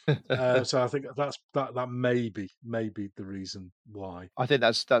 So I think that maybe the reason why. I think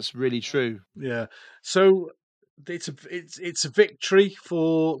that's really true. Yeah. So it's a victory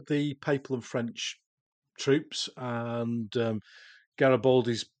for the Papal and French troops, and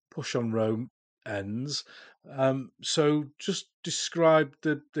Garibaldi's push on Rome ends. So just describe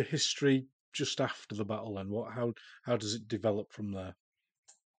the history just after the battle, and how does it develop from there?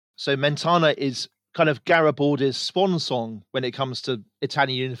 So Mentana is kind of Garibaldi's swan song when it comes to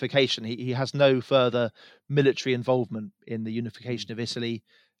Italian unification. He has no further military involvement in the Mm, unification of Italy,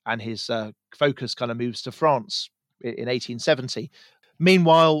 and his focus kind of moves to France in 1870.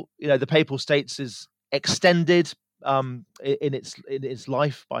 Meanwhile, the Papal States is extended in its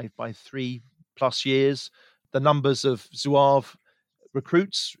life by 3+ years. The numbers of Zouave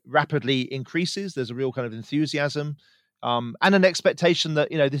recruits rapidly increases. There's a real kind of enthusiasm, and an expectation that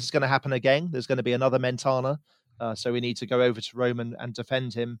this is going to happen again. There's going to be another Mentana, so we need to go over to Rome and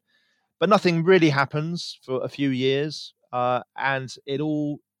defend him. But nothing really happens for a few years, and it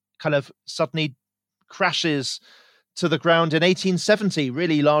all kind of suddenly crashes to the ground in 1870,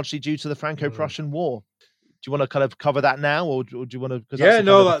 really largely due to the mm. Franco-Prussian War. Do you want to kind of cover that now, or do you want to, because that's Yeah, the kind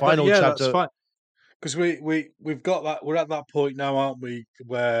no, of the that final yeah, that's chapter? fine. Because we've got that. We're at that point now, aren't we,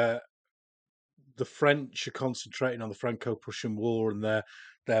 where the French are concentrating on the Franco-Prussian War, and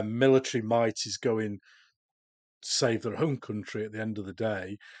their military might is going to save their own country at the end of the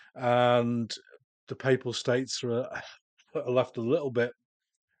day, and the Papal States are left a little bit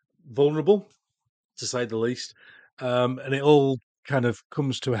vulnerable, to say the least. And it all kind of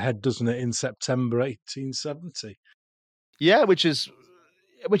comes to a head, doesn't it, in September 1870? Yeah, which is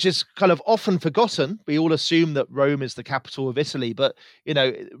kind of often forgotten. We all assume that Rome is the capital of Italy, but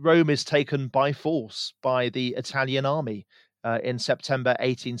Rome is taken by force by the Italian army in September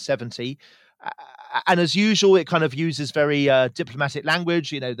 1870. And as usual, it kind of uses very diplomatic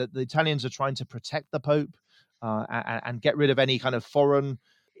language. That the Italians are trying to protect the Pope and get rid of any kind of foreign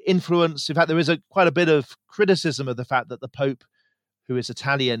influence. In fact, there is quite a bit of criticism of the fact that the Pope, who is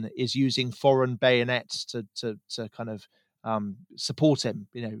Italian, is using foreign bayonets to kind of support him.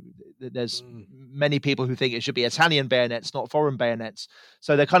 There's Mm, many people who think it should be Italian bayonets, not foreign bayonets.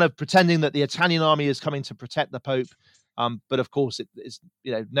 So they're kind of pretending that the Italian army is coming to protect the Pope. But of course, it is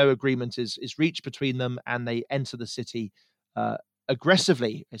no agreement is reached between them, and they enter the city uh,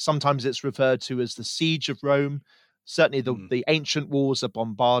 aggressively. Sometimes it's referred to as the siege of Rome. Certainly, the mm, the ancient walls are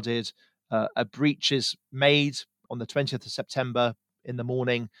bombarded. A breach is made on the 20th of September in the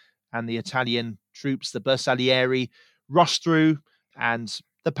morning, and the Italian troops, the Bersaglieri, rush through, and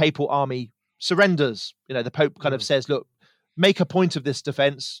the papal army surrenders. The Pope kind of mm. says, "Look, make a point of this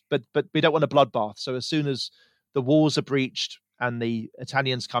defense, but we don't want a bloodbath." So as soon as the walls are breached and the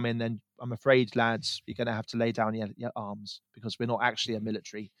Italians come in, then I'm afraid, lads, you're going to have to lay down your arms, because we're not actually a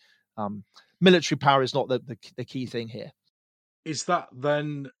military. Um, Military power is not the key thing here. Is that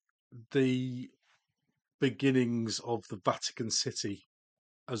then the beginnings of the Vatican City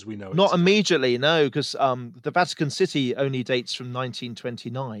as we know it Not today? immediately, no, because the Vatican City only dates from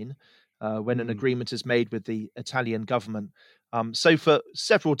 1929, when an Mm, agreement is made with the Italian government. So for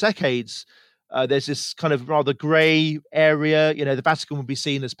several decades, there's this kind of rather grey area. The Vatican will be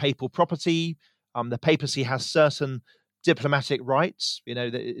seen as papal property. The papacy has certain diplomatic rights.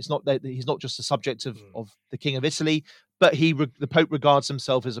 That it's not that he's not just a subject of mm, of the King of Italy, but the Pope regards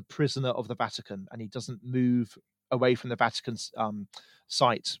himself as a prisoner of the Vatican, and he doesn't move away from the Vatican's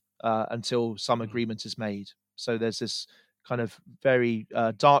site until some mm. agreement is made. So there's this kind of very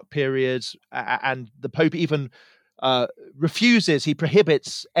dark period, and the Pope even refuses, he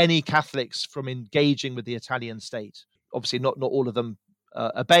prohibits any Catholics from engaging with the Italian state. obviously not all of them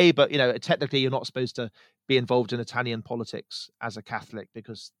obey, but technically you're not supposed to be involved in Italian politics as a Catholic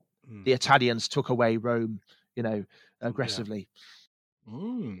because the Italians took away Rome, aggressively.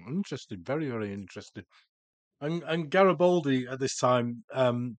 Interesting, very, very interesting. And Garibaldi at this time,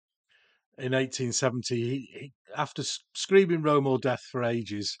 in 1870, he after screaming Rome or death for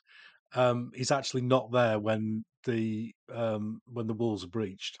ages, he's actually not there when the walls are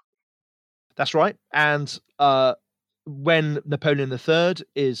breached. That's right. And when Napoleon III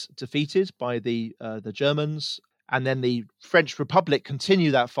is defeated by the Germans, and then the French Republic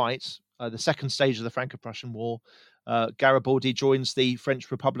continue that fight, the second stage of the Franco-Prussian War, Garibaldi joins the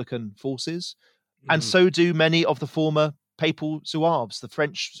French Republican forces, and so do many of the former Papal Zouaves, the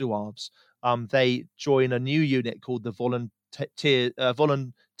French Zouaves. They join a new unit called the Volunteers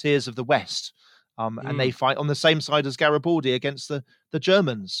of the West, and they fight on the same side as Garibaldi against the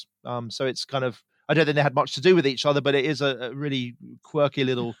Germans. So it's kind of, I don't think they had much to do with each other, but it is a really quirky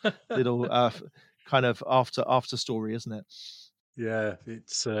little kind of after story, isn't it? Yeah,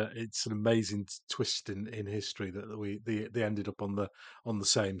 it's an amazing twist in history that they ended up on the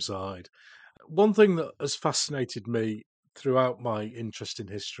same side. One thing that has fascinated me throughout my interest in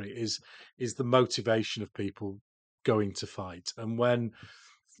history is the motivation of people going to fight. And when,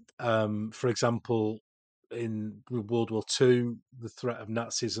 for example, in World War II, the threat of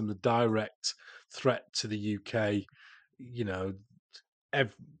Nazism, the direct threat to the UK, you know,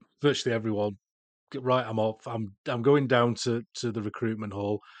 virtually everyone, right, I'm off. I'm going down to the recruitment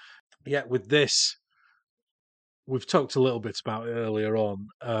hall. Yet with this, we've talked a little bit about it earlier on.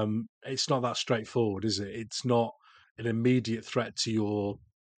 It's not that straightforward, is it? It's not an immediate threat to your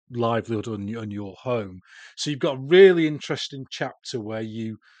livelihood and your home. So you've got a really interesting chapter where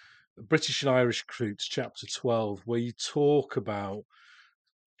British and Irish recruits, chapter 12, where you talk about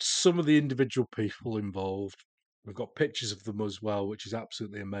some of the individual people involved. We've got pictures of them as well, which is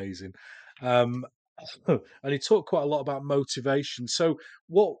absolutely amazing. Um, and he talked quite a lot about motivation. So,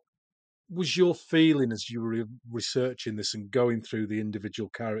 what was your feeling as you were researching this and going through the individual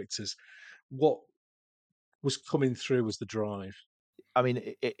characters? What was coming through as the drive? I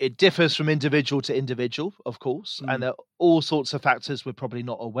mean, it differs from individual to individual, of course, and Mm, there are all sorts of factors we're probably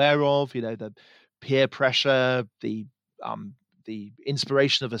not aware of. The peer pressure, the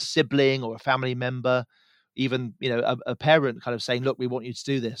inspiration of a sibling or a family member, even a parent kind of saying, "Look, we want you to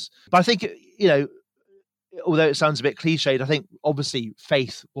do this." But I think although it sounds a bit cliched, I think obviously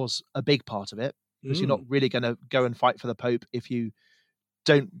faith was a big part of it because you're not mm, really going to go and fight for the Pope if you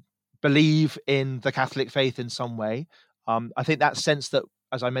don't believe in the Catholic faith in some way. I think that sense that,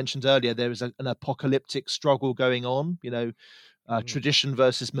 as I mentioned earlier, there is an apocalyptic struggle going on. mm. Tradition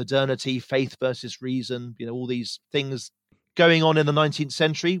versus modernity, faith versus reason. All these things going on in the 19th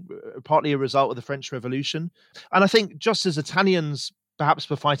century, partly a result of the French Revolution. And I think just as Italians perhaps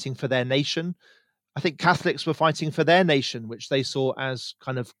were fighting for their nation, I think Catholics were fighting for their nation, which they saw as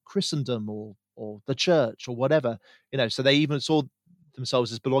kind of Christendom or the church or whatever. So they even saw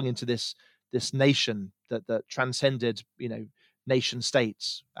themselves as belonging to this nation that transcended, nation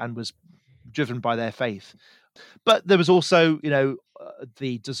states and was driven by their faith. But there was also,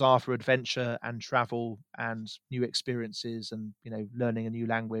 the desire for adventure and travel and new experiences and learning a new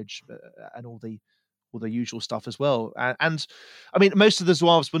language and all the usual stuff as well. And I mean, most of the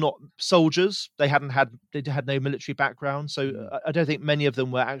Zouaves were not soldiers. They had no military background, so Mm, I don't think many of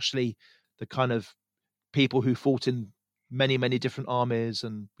them were actually the kind of people who fought in many different armies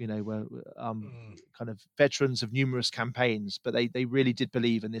and were mm. kind of veterans of numerous campaigns. But they really did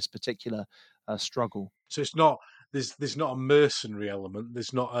believe in this particular struggle. So it's not there's not a mercenary element.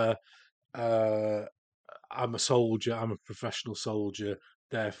 There's not a I'm a soldier. I'm a professional soldier.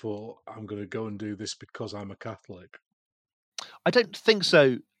 Therefore, I'm going to go and do this because I'm a Catholic. I don't think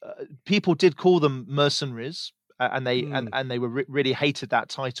so. People did call them mercenaries, Mm, and they really hated that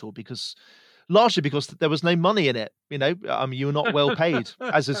title because largely because there was no money in it. You were not well paid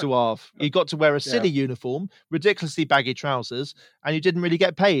as a Zouave. You got to wear a yeah. silly uniform, ridiculously baggy trousers, and you didn't really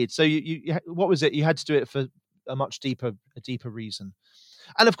get paid. So what was it? You had to do it for a deeper reason.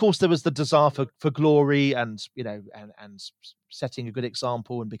 And of course, there was the desire for glory and and setting a good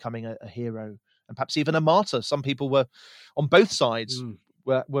example and becoming a hero and perhaps even a martyr. Some people were on both sides Mm.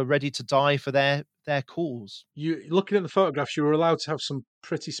 were ready to die for their cause. You looking at the photographs, you were allowed to have some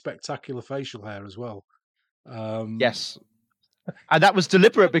pretty spectacular facial hair as well. Um, Yes, and that was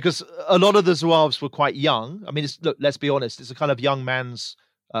deliberate because a lot of the Zouaves were quite young. I mean, look, let's be honest, it's a kind of young man's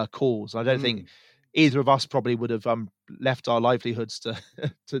cause. I don't think mm, either of us probably would have left our livelihoods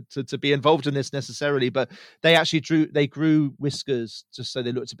to, to be involved in this necessarily, but they actually grew whiskers just so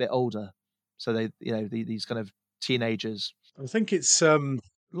they looked a bit older. So they, these kind of teenagers. I think it's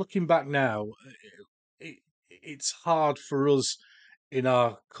looking back now, it's hard for us in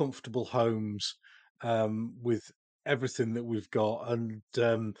our comfortable homes with everything that we've got and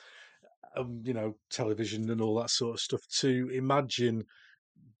television and all that sort of stuff to imagine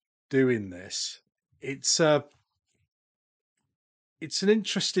doing this. It's uh, it's an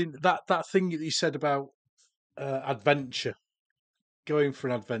interesting that thing that you said about adventure, going for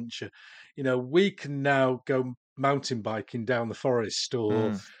an adventure. We can now go mountain biking down the forest,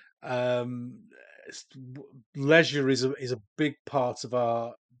 or Mm. um, leisure is a big part of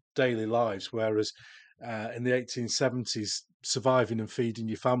our daily lives. Whereas in the 1870s, surviving and feeding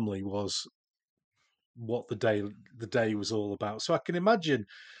your family was what the day was all about. So I can imagine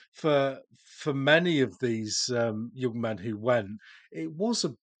for many of these young men who went, it was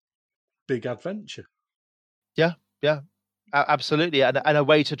a big adventure. Yeah, yeah, absolutely, and a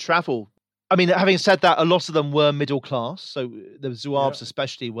way to travel. I mean, having said that, a lot of them were middle class. So the Yeah. Zouaves,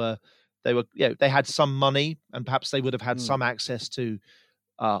 especially, they had some money, and perhaps they would have had Mm. some access to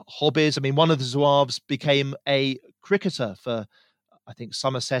hobbies. I mean, one of the Zouaves became a cricketer for, I think,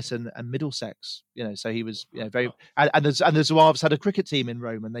 Somerset and Middlesex. So he was, very, and the Zouaves had a cricket team in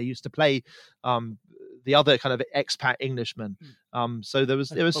Rome, and they used to play um, the other kind of expat Englishmen. So there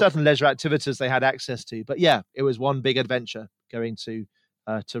was Oh, certain leisure activities they had access to. But yeah, it was one big adventure going to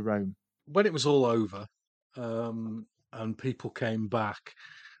Rome. when it was all over, and people came back,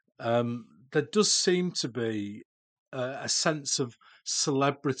 there does seem to be a sense of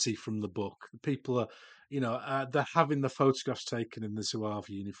celebrity from the book. People are, they're having the photographs taken in the Zouave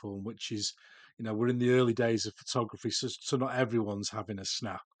uniform, which is, we're in the early days of photography, so not everyone's having a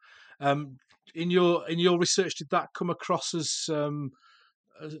snap. Um, in your research, did that come across as,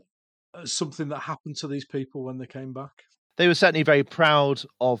 as something that happened to these people when they came back? They were certainly very proud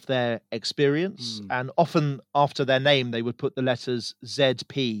of their experience, Mm, and often after their name, they would put the letters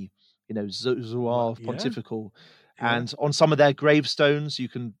ZP, right, Zouave yeah, Pontifical. yeah. And on some of their gravestones,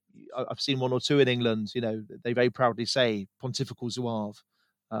 I've seen one or two in England, they very proudly say Pontifical Zouave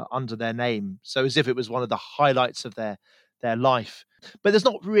under their name. So as if it was one of the highlights of their life. But there's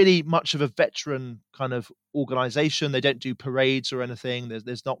not really much of a veteran kind of organization. They don't do parades or anything.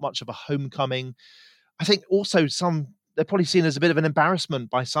 There's not much of a homecoming. I think also they're probably seen as a bit of an embarrassment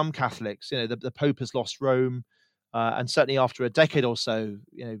by some Catholics. The Pope has lost Rome, and certainly after a decade or so,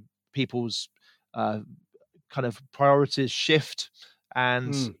 people's uh, kind of priorities shift,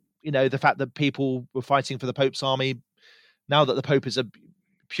 and Mm. the fact that people were fighting for the Pope's army, now that the Pope is a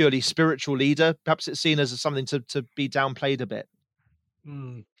purely spiritual leader, perhaps it's seen as something to be downplayed a bit.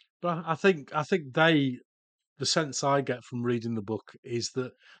 Mm. But the sense I get from reading the book is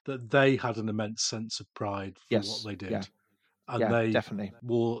that they had an immense sense of pride for what Yes, they yeah, did, and yeah, they definitely.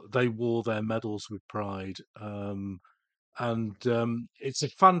 wore their medals with pride. And it's a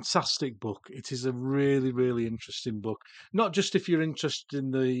fantastic book. It is a really, really interesting book. Not just if you're interested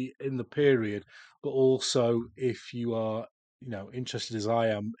in the period, but also if you are, interested as I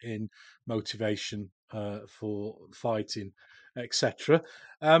am in motivation for fighting, etc.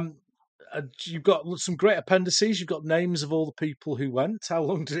 Um, you've got some great appendices. You've got names of all the people who went. How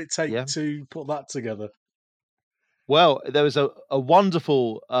long did it take Yeah. to put that together? Well, there was a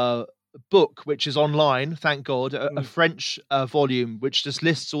wonderful book which is online, thank God, a Mm. French volume which just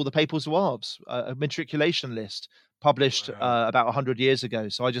lists all the papal Zouaves, a matriculation list published Wow. about 100 years ago.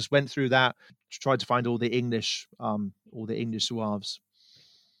 So I just went through that, tried to find all the English Zouaves.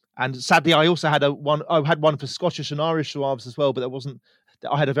 And sadly, I also had I had one for Scottish and Irish Zouaves as well, but there wasn't.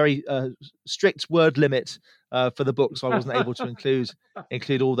 I had a very strict word limit for the book, so I wasn't able to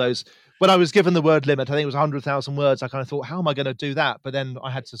include all those. When I was given the word limit, I think it was 100,000 words. I kind of thought, how am I going to do that? But then I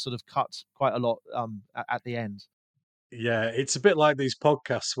had to sort of cut quite a lot at the end. Yeah, it's a bit like these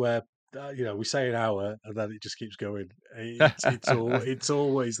podcasts where we say an hour and then it just keeps going. It's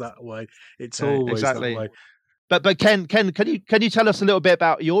always that way. It's Yeah, always that exactly. way. But Ken, can you tell us a little bit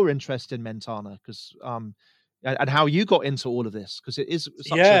about your interest in Mentana, because and how you got into all of this, because it is such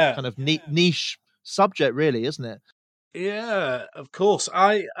a Yeah, kind of niche subject, really, isn't it? yeah, of course.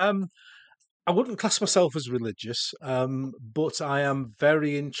 I wouldn't class myself as religious, but I am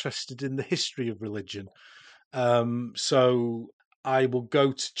very interested in the history of religion. So I will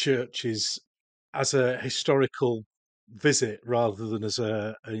go to churches as a historical visit rather than as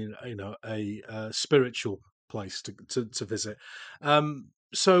a spiritual place to visit.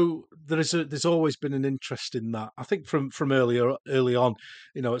 So there's always been an interest in that. I think from early on,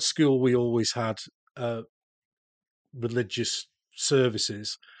 at school we always had uh, religious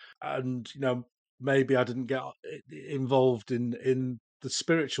services, and maybe I didn't get involved in the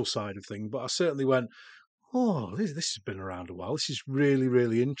spiritual side of thing, but I certainly went. oh, this has been around a while. This is really,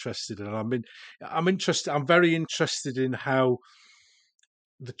 really interesting, and I'm interested. I'm very interested in how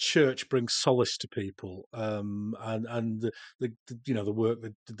the church brings solace to people, and the work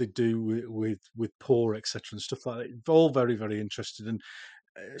that they do with poor, etc., and stuff like that. It's all very, very interested, and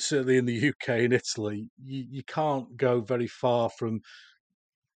certainly in the UK and Italy, you can't go very far from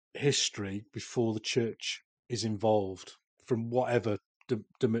history before the church is involved, from whatever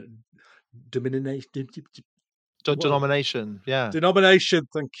denomination. What Denomination, yeah, denomination?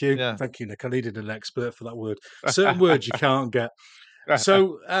 yeah. Thank you, Nick. I needed an expert for that word. Certain words you can't get.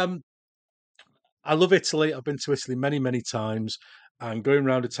 So I love Italy. I've been to Italy many, many times, and going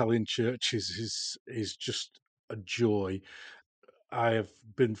around Italian churches is just a joy. I have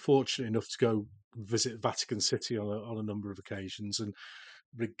been fortunate enough to go visit Vatican City on a number of occasions, and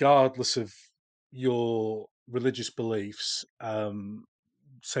regardless of your religious beliefs,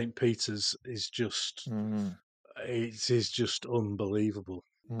 St. Peter's is just Mm, it is just unbelievable.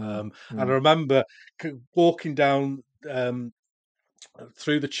 mm, And I mm, remember walking down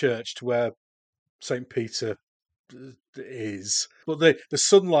through the church to where St. Peter is, but the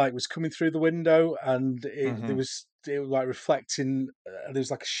sunlight was coming through the window, and mhm, it was like reflecting. There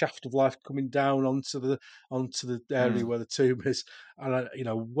was like a shaft of light coming down onto the area mm, where the tomb is, and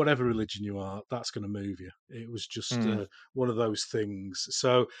whatever religion you are, that's going to move you. It was just mm, one of those things.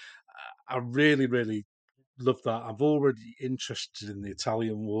 So I really, really love that. I'm already interested in the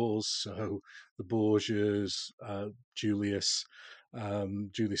Italian wars, so the Borgias, Julius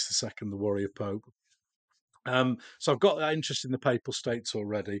II, the warrior pope. So I've got that interest in the Papal States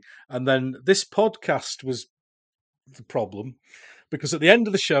already. And then this podcast was the problem because at the end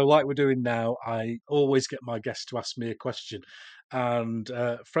of the show, like we're doing now, I always get my guests to ask me a question. And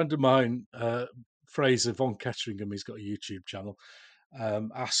a friend of mine, Fraser von Ketteringham, he's got a YouTube channel,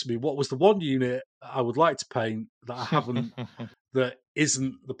 asked me what was the one unit I would like to paint that I haven't, that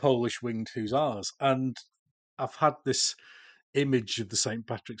isn't the Polish winged hussars. And I've had this image of the St.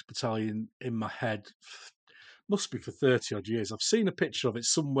 Patrick's Battalion in my head, must be for 30 odd years. I've seen a picture of it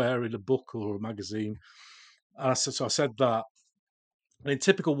somewhere in a book or a magazine. And I said that. And in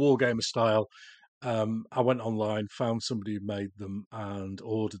typical Wargamer style, I went online, found somebody who made them and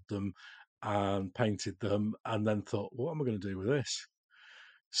ordered them and painted them, and then thought, what am I going to do with this?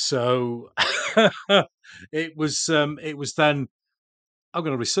 So it was then I'm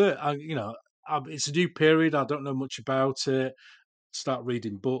going to research. It's a new period. I don't know much about it. Start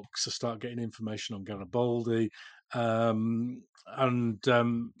reading books. I start getting information on Garibaldi, and I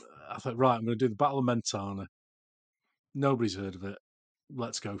thought, right, I'm going to do the Battle of Mentana. Nobody's heard of it.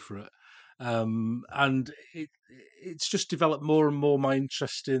 Let's go for it. And it's just developed more and more my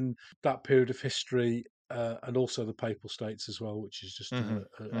interest in that period of history, and also the Papal States as well, which is just mhm,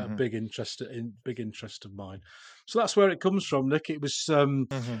 a mhm, big interest of mine. So that's where it comes from, Nick. It was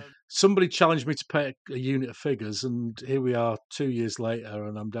mhm. somebody challenged me to paint a unit of figures, and here we are 2 years later,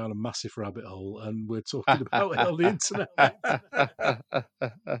 and I'm down a massive rabbit hole, and we're talking about it on the internet.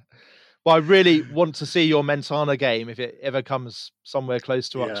 Well, I really want to see your Mentana game if it ever comes somewhere close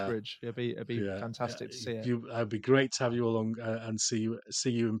to Yeah, Uxbridge. It'd be yeah, fantastic to see it. it'd be great to have you along, and see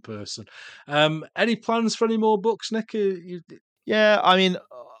you in person. Any plans for any more books, Nick? Yeah, I mean,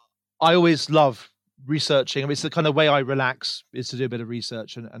 I always love researching. I mean, it's the kind of way I relax is to do a bit of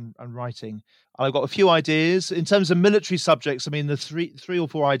research and writing. I've got a few ideas in terms of military subjects. I mean, the three or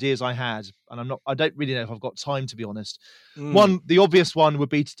four ideas I had, and I don't really know if I've got time to be honest. Mm, One, the obvious one would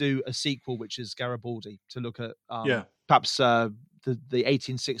be to do a sequel, which is Garibaldi, to look at yeah, perhaps the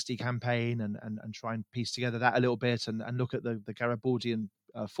 1860 campaign and try and piece together that a little bit and look at the Garibaldian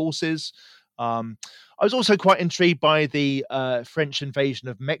forces. I was also quite intrigued by the French invasion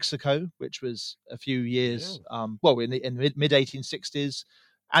of Mexico, which was a few yeah, years, in the mid 1860s,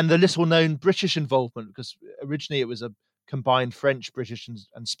 and the little known British involvement, because originally it was a combined French, British,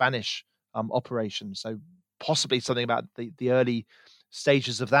 and Spanish operation. So possibly something about the early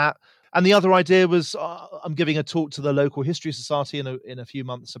stages of that. And the other idea was I'm giving a talk to the local history society in a few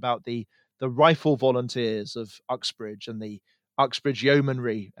months about the rifle volunteers of Uxbridge and the Uxbridge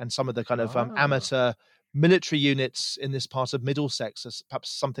Yeomanry and some of the kind of ah, amateur military units in this part of Middlesex.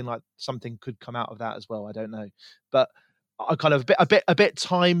 Perhaps something could come out of that as well. I don't know, but I kind of a bit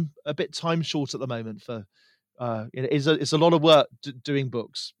time short at the moment for. It's a lot of work doing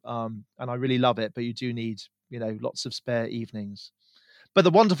books, and I really love it. But you do need lots of spare evenings. But the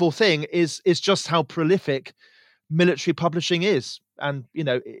wonderful thing is just how prolific military publishing is, and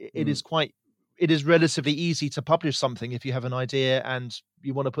mm, it is relatively easy to publish something if you have an idea and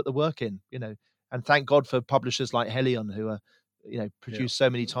you want to put the work in. And thank God for publishers like Helion who are yeah. produce so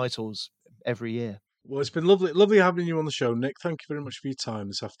many titles every year. Well, it's been lovely having you on the show, Nick. Thank you very much for your time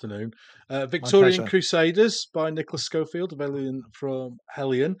this afternoon. My Victorian pleasure. Crusaders by Nicholas Schofield, from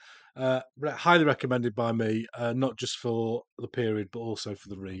Hellion. Highly recommended by me, not just for the period, but also for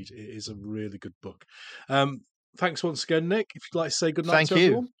the read. It is a really good book. Thanks once again, Nick. If you'd like to say good night Thank to you.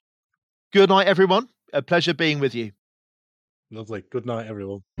 everyone. Good night, everyone. A pleasure being with you. Lovely. Good night,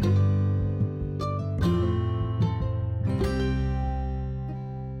 everyone.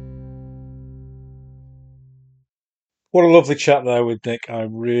 What a lovely chat there with Nick. I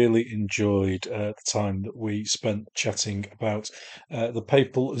really enjoyed the time that we spent chatting about the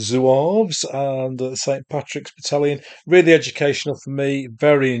Papal Zouaves and St. Patrick's Battalion. Really educational for me,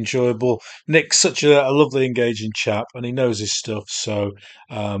 very enjoyable. Nick's such a lovely, engaging chap, and he knows his stuff. So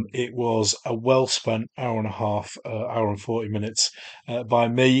it was a well spent hour and a half, hour and 40 minutes by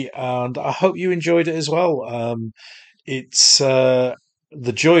me, and I hope you enjoyed it as well. It's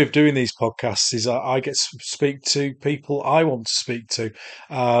the joy of doing these podcasts is I get to speak to people I want to speak to,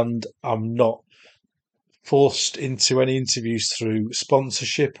 and I'm not forced into any interviews through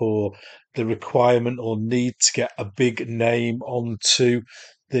sponsorship or the requirement or need to get a big name onto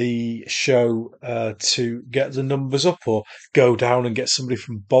the show to get the numbers up, or go down and get somebody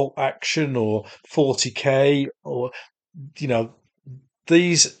from Bolt Action or 40K, or you know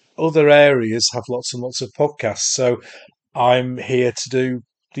these other areas have lots and lots of podcasts. So I'm here to do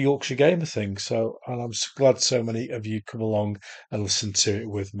the Yorkshire Gamer thing. So, and I'm glad so many of you come along and listen to it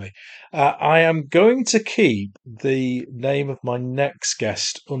with me. I am going to keep the name of my next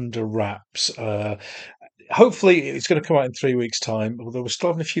guest under wraps. Hopefully it's going to come out in 3 weeks' time, although we're still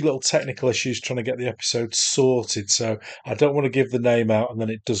having a few little technical issues trying to get the episode sorted, so I don't want to give the name out and then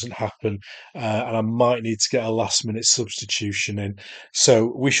it doesn't happen, and I might need to get a last minute substitution in.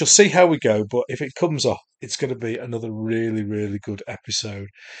 So we shall see how we go, but if it comes off, it's going to be another really, really good episode.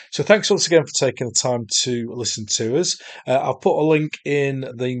 So thanks once again for taking the time to listen to us. I'll put a link in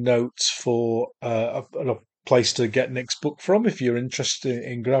the notes for a place to get Nick's book from if you're interested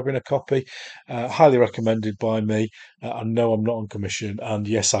in grabbing a copy. Highly recommended by me. I know I'm not on commission, and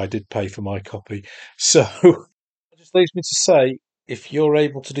yes, I did pay for my copy. So it just leaves me to say, if you're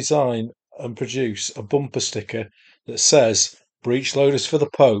able to design and produce a bumper sticker that says "Breech Loaders for the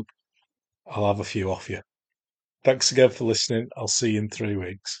Pope," I'll have a few off you. Thanks again for listening. I'll see you in 3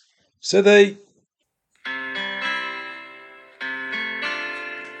 weeks. So they.